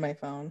really need my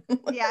phone.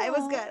 Yeah, it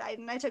was good.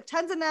 I took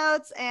tons of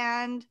notes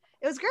and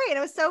it was great. It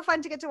was so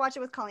fun to get to watch it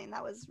with Colleen.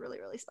 That was really,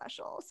 really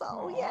special.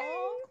 So yay.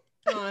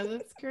 Oh,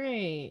 that's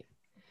great.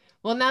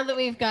 Well, now that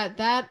we've got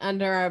that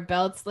under our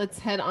belts, let's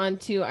head on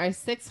to our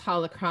 6th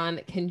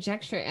holocron,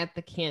 Conjecture at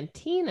the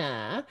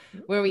Cantina,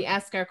 where we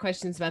ask our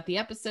questions about the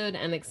episode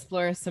and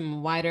explore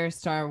some wider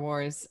Star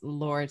Wars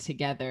lore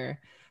together.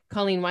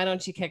 Colleen, why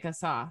don't you kick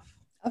us off?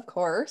 Of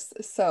course.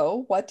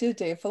 So, what did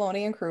Dave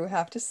Filoni and crew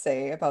have to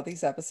say about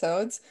these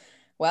episodes?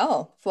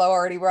 Well, Flo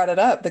already brought it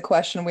up, the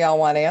question we all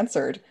want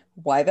answered.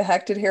 Why the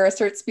heck did Hera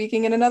start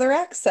speaking in another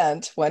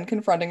accent when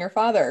confronting her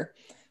father?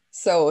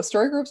 So,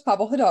 Story Group's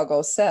Pablo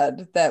Hidalgo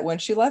said that when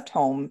she left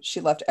home,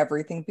 she left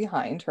everything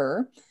behind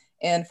her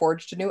and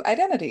forged a new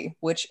identity,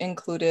 which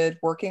included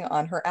working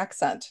on her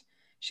accent.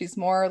 She's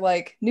more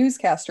like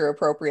newscaster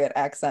appropriate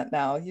accent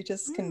now. You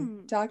just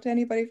can talk to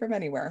anybody from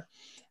anywhere.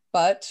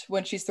 But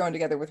when she's thrown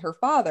together with her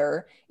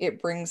father,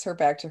 it brings her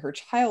back to her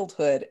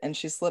childhood and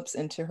she slips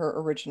into her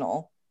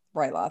original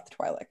Ryloth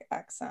Twi'lek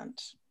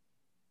accent.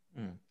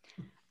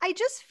 I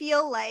just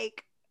feel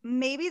like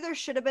maybe there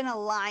should have been a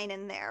line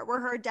in there where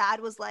her dad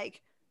was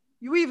like,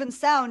 you even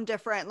sound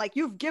different, like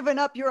you've given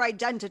up your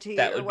identity.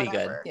 That or would be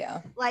whatever. good.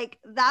 Yeah. Like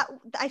that,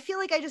 I feel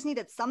like I just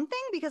needed something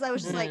because I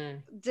was just like,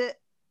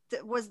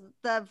 was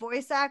the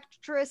voice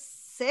actress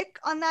sick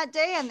on that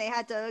day and they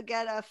had to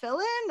get a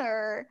fill-in,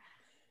 or?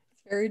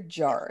 It's very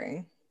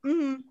jarring.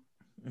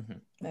 Mm-hmm.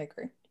 I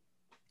agree.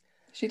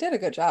 She did a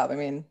good job. I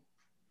mean,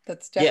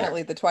 that's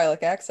definitely the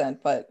Twi'lek accent,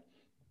 but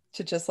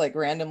to just like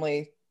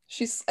randomly,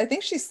 I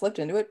think she slipped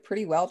into it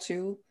pretty well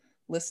too,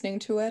 listening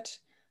to it,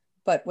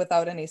 but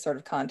without any sort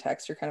of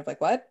context. You're kind of like,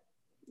 what?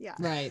 Yeah.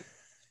 Right.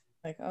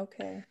 Like,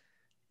 okay.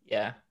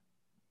 Yeah.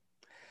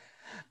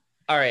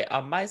 All right.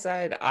 On my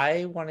side,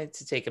 I wanted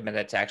to take a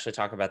minute to actually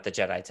talk about the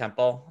Jedi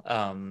Temple.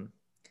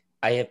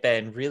 I have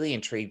been really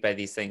intrigued by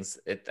these things.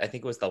 I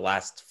think it was the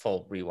last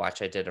full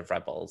rewatch I did of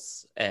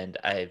Rebels, and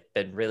I've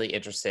been really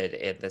interested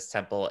in this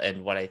temple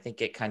and what I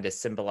think it kind of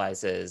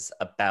symbolizes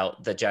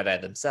about the Jedi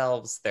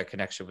themselves, their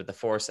connection with the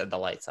Force and the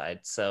light side.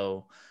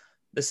 So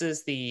this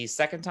is the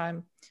second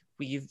time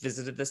we've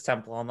visited this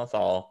temple on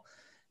Lothal,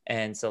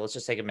 and so let's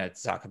just take a minute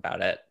to talk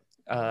about it.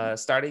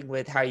 Starting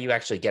with how you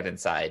actually get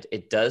inside.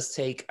 It does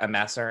take a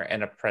master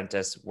and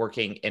apprentice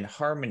working in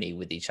harmony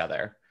with each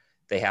other.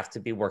 They have to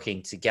be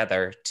working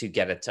together to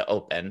get it to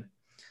open.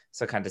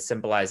 So kind of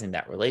symbolizing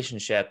that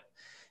relationship.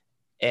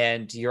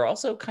 And you're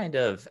also kind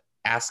of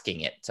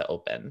asking it to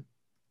open,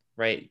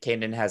 right?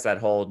 Kanan has that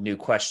whole new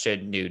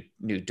question,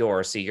 new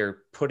door. So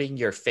you're putting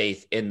your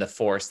faith in the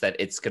Force that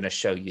it's going to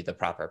show you the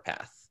proper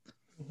path.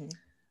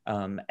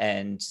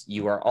 And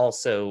you are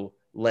also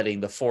letting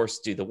the Force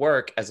do the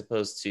work, as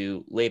opposed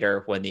to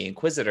later when the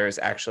Inquisitors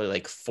actually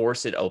like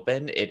force it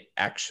open, it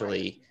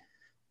actually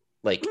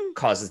like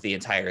causes the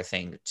entire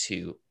thing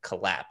to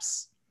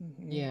collapse.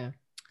 Yeah.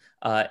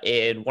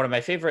 In one of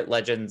my favorite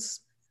Legends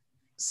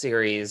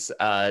series,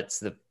 it's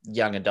the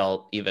young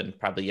adult, even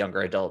probably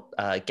younger adult,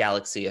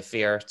 Galaxy of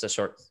Fear. It's a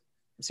short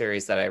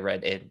series that I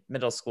read in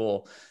middle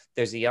school.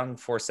 There's a young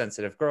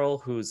Force-sensitive girl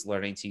who's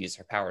learning to use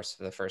her powers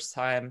for the first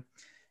time.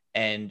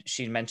 And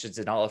she mentions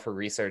in all of her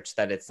research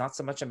that it's not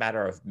so much a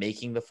matter of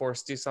making the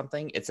Force do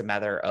something, it's a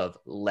matter of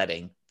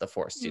letting the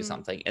Force do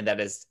something. And that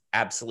is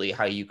absolutely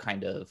how you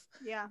kind of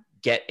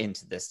get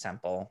into this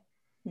temple.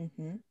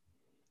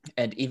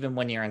 And even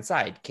when you're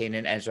inside,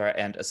 Kanan, Ezra,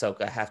 and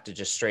Ahsoka have to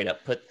just straight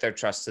up put their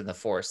trust in the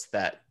Force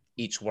that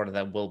each one of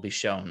them will be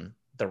shown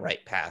the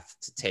right path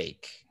to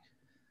take.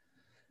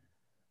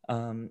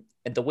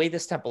 And the way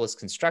this temple is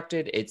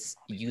constructed, it's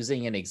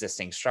using an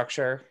existing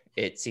structure.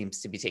 It seems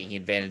to be taking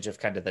advantage of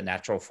kind of the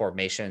natural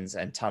formations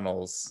and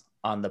tunnels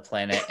on the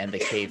planet and the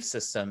cave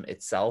system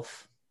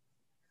itself,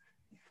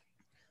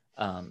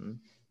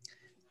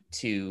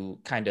 to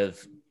kind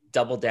of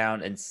double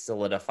down and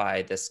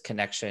solidify this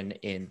connection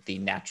in the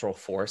natural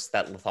Force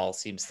that Lothal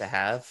seems to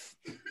have.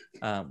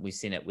 We've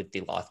seen it with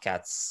the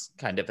Lothcats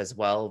kind of as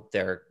well,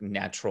 their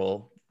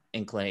natural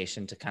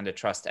inclination to kind of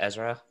trust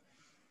Ezra.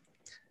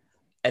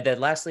 And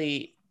then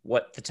lastly,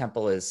 what the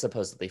temple is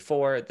supposedly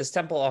for. This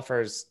temple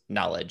offers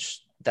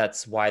knowledge.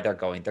 That's why they're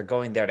going. They're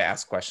going there to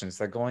ask questions.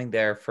 They're going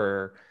there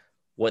for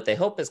what they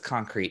hope is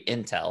concrete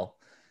intel.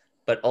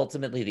 But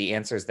ultimately, the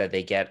answers that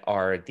they get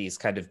are these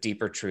kind of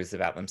deeper truths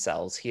about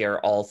themselves. Here,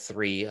 all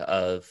three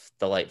of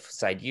the light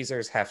side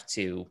users have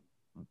to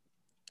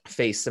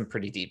face some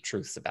pretty deep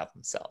truths about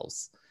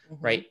themselves,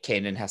 right?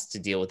 Kanan has to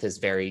deal with his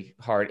very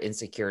hard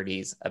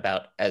insecurities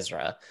about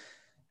Ezra.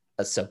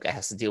 Ahsoka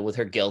has to deal with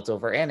her guilt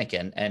over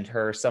Anakin and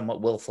her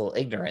somewhat willful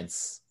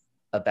ignorance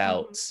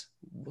about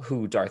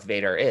who Darth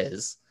Vader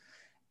is.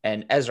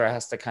 And Ezra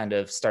has to kind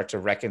of start to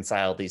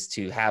reconcile these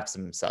two halves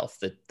of himself,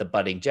 the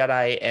budding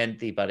Jedi and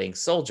the budding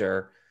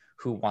soldier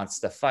who wants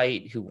to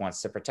fight, who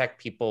wants to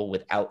protect people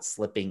without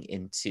slipping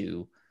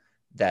into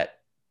that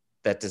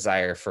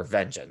desire for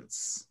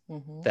vengeance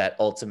that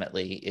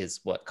ultimately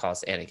is what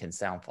caused Anakin's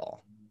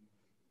downfall.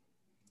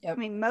 I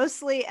mean,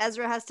 mostly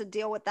Ezra has to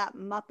deal with that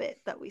Muppet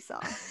that we saw.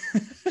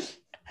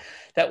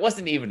 That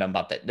wasn't even a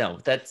Muppet. No,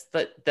 that's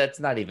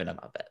not even a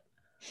Muppet.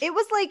 It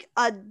was like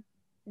a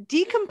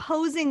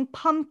decomposing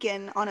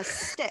pumpkin on a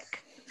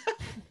stick.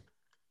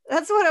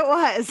 That's what it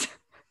was.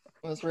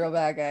 It was real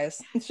bad,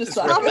 guys. It's just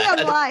tell me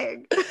I'm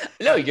lying.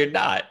 No, you're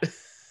not.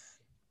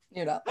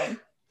 You're not lying.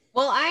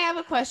 Well, I have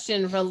a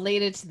question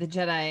related to the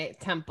Jedi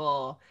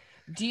Temple,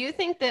 Do you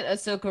think that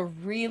Ahsoka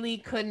really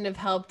couldn't have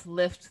helped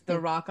lift the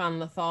rock on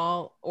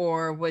Lothal,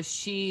 or was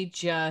she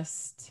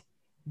just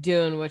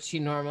doing what she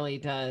normally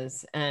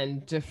does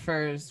and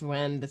defers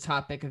when the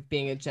topic of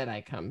being a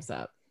Jedi comes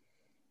up?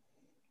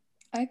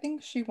 I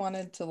think she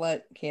wanted to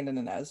let Kanan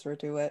and Ezra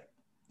do it,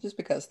 just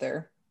because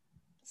they're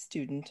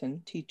student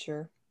and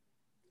teacher.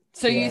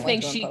 So Yeah, you like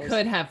think to she impose.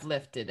 could have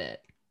lifted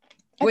it I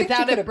think she without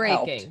could it have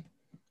helped. breaking?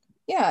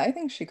 Yeah, I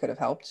think she could have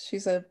helped.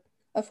 She's a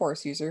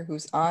Force user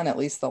who's on at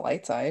least the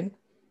light side.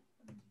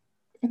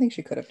 I think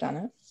she could have done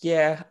it.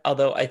 Yeah,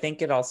 although I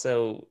think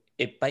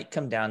it might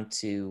come down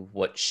to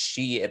what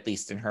she, at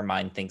least in her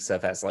mind, thinks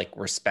of as like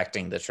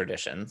respecting the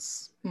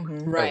traditions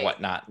Right. or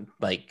whatnot.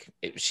 Like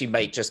she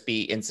might just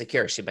be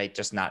insecure. She might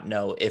just not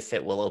know if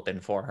it will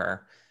open for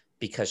her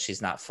because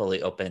she's not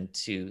fully open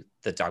to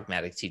the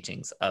dogmatic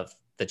teachings of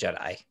the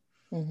Jedi.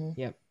 Mm-hmm.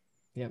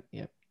 Yep.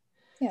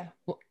 Yeah.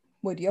 Well-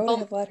 Would Yoda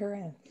have let her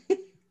in?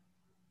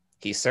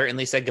 He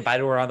certainly said goodbye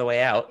to her on the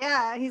way out.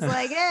 Yeah, he's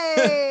like,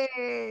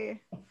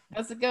 hey.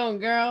 How's it going,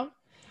 girl?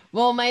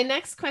 Well, my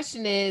next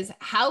question is,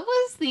 how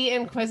was the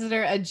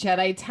Inquisitor a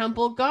Jedi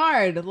Temple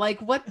guard? Like,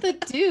 what the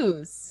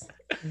deuce?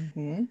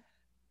 Mm-hmm.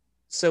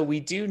 So we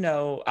do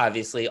know,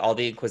 obviously, all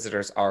the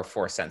Inquisitors are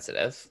Force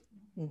sensitive.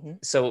 Mm-hmm.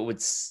 So it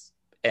would,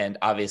 and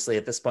obviously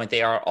at this point,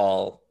 they are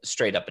all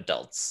straight up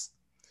adults.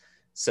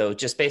 So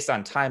just based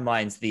on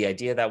timelines, the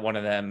idea that one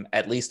of them,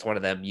 at least one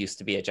of them, used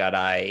to be a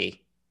Jedi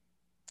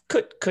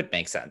could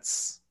make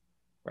sense,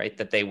 right?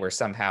 That they were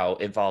somehow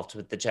involved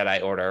with the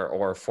Jedi Order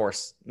or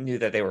knew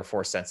that they were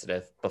Force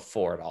sensitive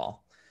before it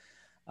all.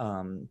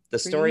 The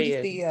story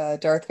Read the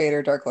Darth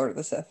Vader, Dark Lord of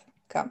the Sith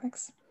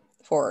comics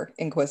for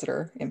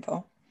Inquisitor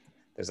info.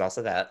 There's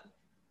also that,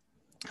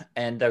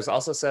 and there's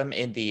also some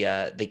in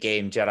the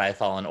game Jedi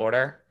Fallen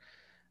Order,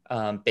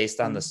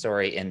 based on the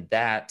story in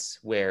that,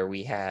 where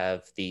we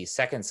have the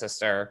second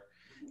sister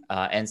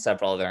and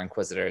several other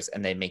Inquisitors,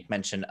 and they make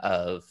mention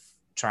of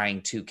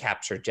trying to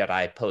capture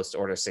Jedi post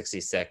Order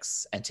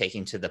 66 and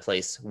taking to the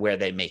place where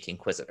they make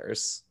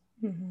Inquisitors.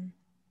 Mm-hmm.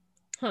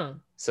 Huh.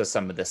 So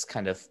some of this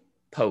kind of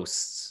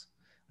post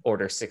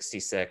Order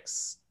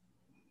 66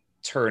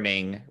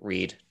 turning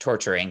Reed,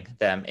 torturing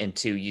them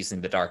into using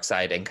the dark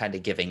side and kind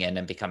of giving in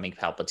and becoming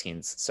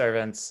Palpatine's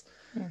servants.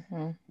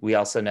 Mm-hmm. We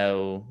also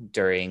know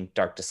during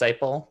Dark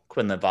Disciple,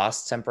 Quinlan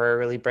Vos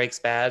temporarily breaks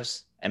bad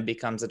and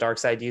becomes a dark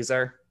side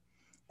user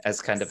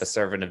as kind of a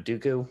servant of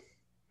Dooku.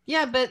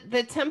 Yeah, but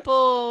the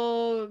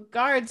Temple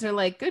guards are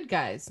like good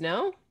guys,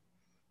 no?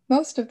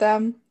 Most of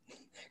them.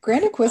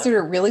 Grand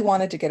Inquisitor really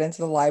wanted to get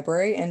into the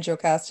library, and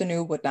Jocasta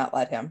Nu would not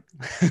let him.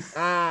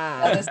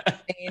 That is the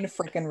main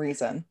freaking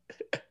reason.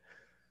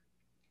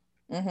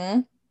 Mm-hmm.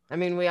 I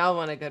mean, we all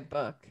want a good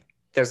book.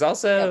 There's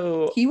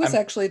also... He was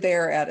actually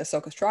there at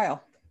Ahsoka's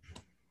trial.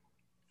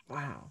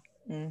 Wow.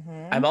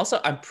 Mm-hmm.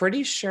 I'm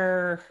pretty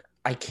sure...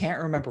 I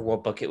can't remember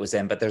what book it was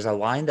in, but there's a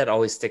line that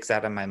always sticks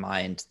out in my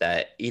mind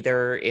that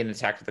either in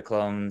Attack of the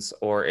Clones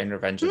or in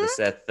Revenge of the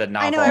Sith, the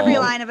novel... I know every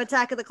line of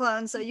Attack of the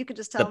Clones, so you could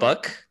just tell the me.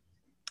 book?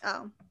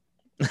 Oh.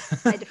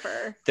 I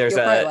defer. There's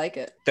You'll probably like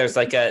it.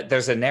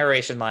 there's a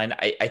narration line.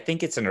 I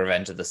think it's in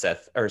Revenge of the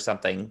Sith or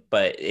something,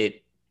 but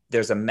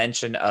there's a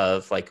mention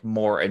of like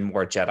more and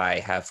more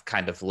Jedi have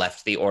kind of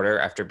left the Order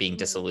after being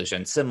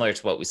disillusioned, similar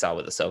to what we saw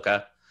with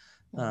Ahsoka.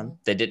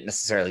 They didn't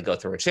necessarily go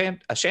through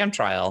a sham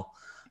trial,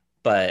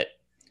 but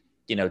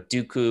you know,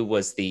 Dooku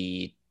was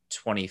the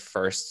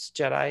 21st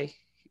Jedi,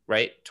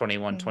 right?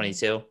 21,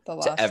 22 The to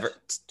Lost ever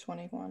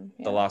 21.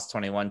 the Lost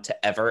 21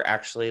 to ever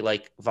actually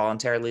like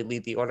voluntarily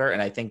lead the Order.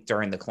 And I think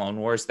during the Clone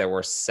Wars there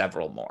were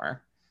several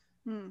more.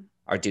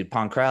 Our dude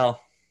Ponkrell.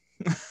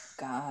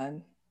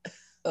 God.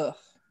 Ugh.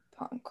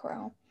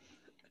 Ponkrell.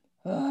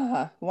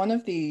 One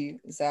of the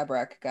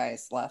Zabrak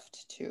guys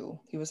left too.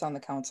 He was on the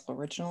council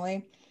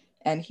originally,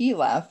 and he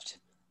left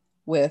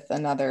with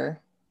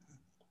another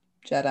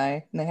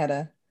Jedi, and they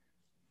had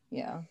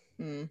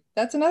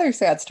that's another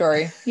sad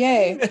story.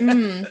 Yay.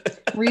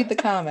 Read the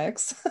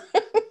comics.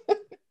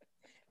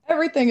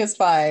 Everything is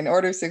fine.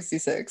 Order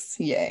 66.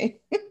 Yay.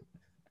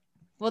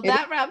 Well,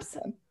 that wraps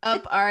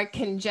up our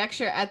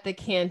conjecture at the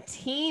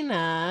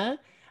cantina.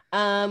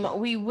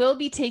 We will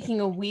be taking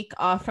a week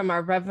off from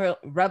our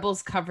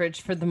Rebels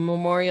coverage for the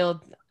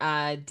Memorial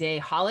Day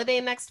holiday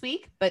next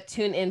week, but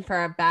tune in for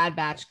our Bad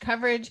Batch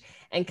coverage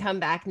and come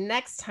back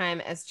next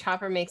time as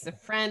Chopper makes a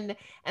friend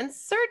and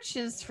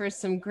searches for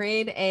some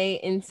grade A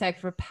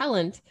insect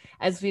repellent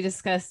as we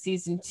discuss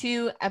season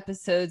 2,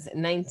 episodes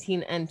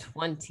 19 and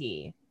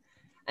 20.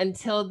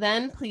 Until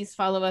then, please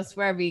follow us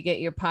wherever you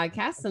get your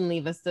podcasts and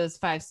leave us those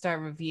 5-star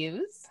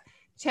reviews.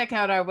 Check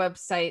out our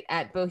website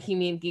at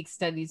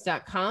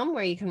bohemiangeekstudies.com,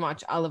 where you can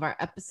watch all of our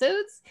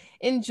episodes,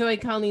 enjoy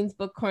Colleen's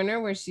Book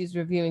Corner, where she's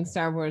reviewing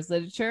Star Wars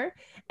literature,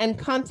 and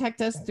contact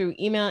us through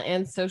email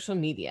and social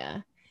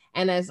media.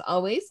 And as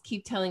always,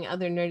 keep telling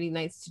other nerdy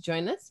knights to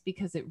join us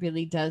because it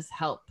really does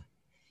help.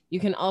 You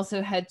can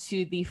also head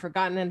to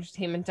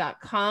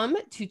theforgottenentertainment.com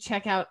to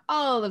check out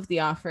all of the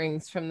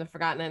offerings from the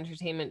Forgotten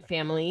Entertainment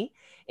family,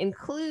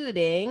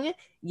 including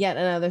yet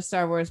another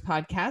Star Wars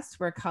podcast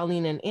where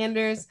Colleen and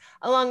Anders,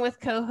 along with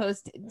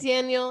co-host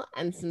Daniel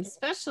and some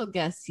special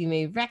guests you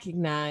may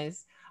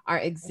recognize, are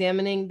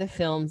examining the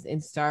films in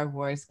Star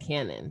Wars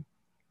canon.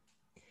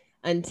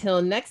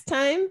 Until next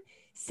time,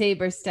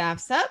 Saber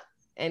staffs up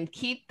and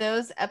keep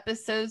those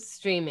episodes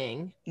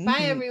streaming.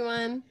 Bye,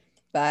 everyone.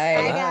 Bye.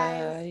 Bye,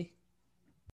 guys. Bye.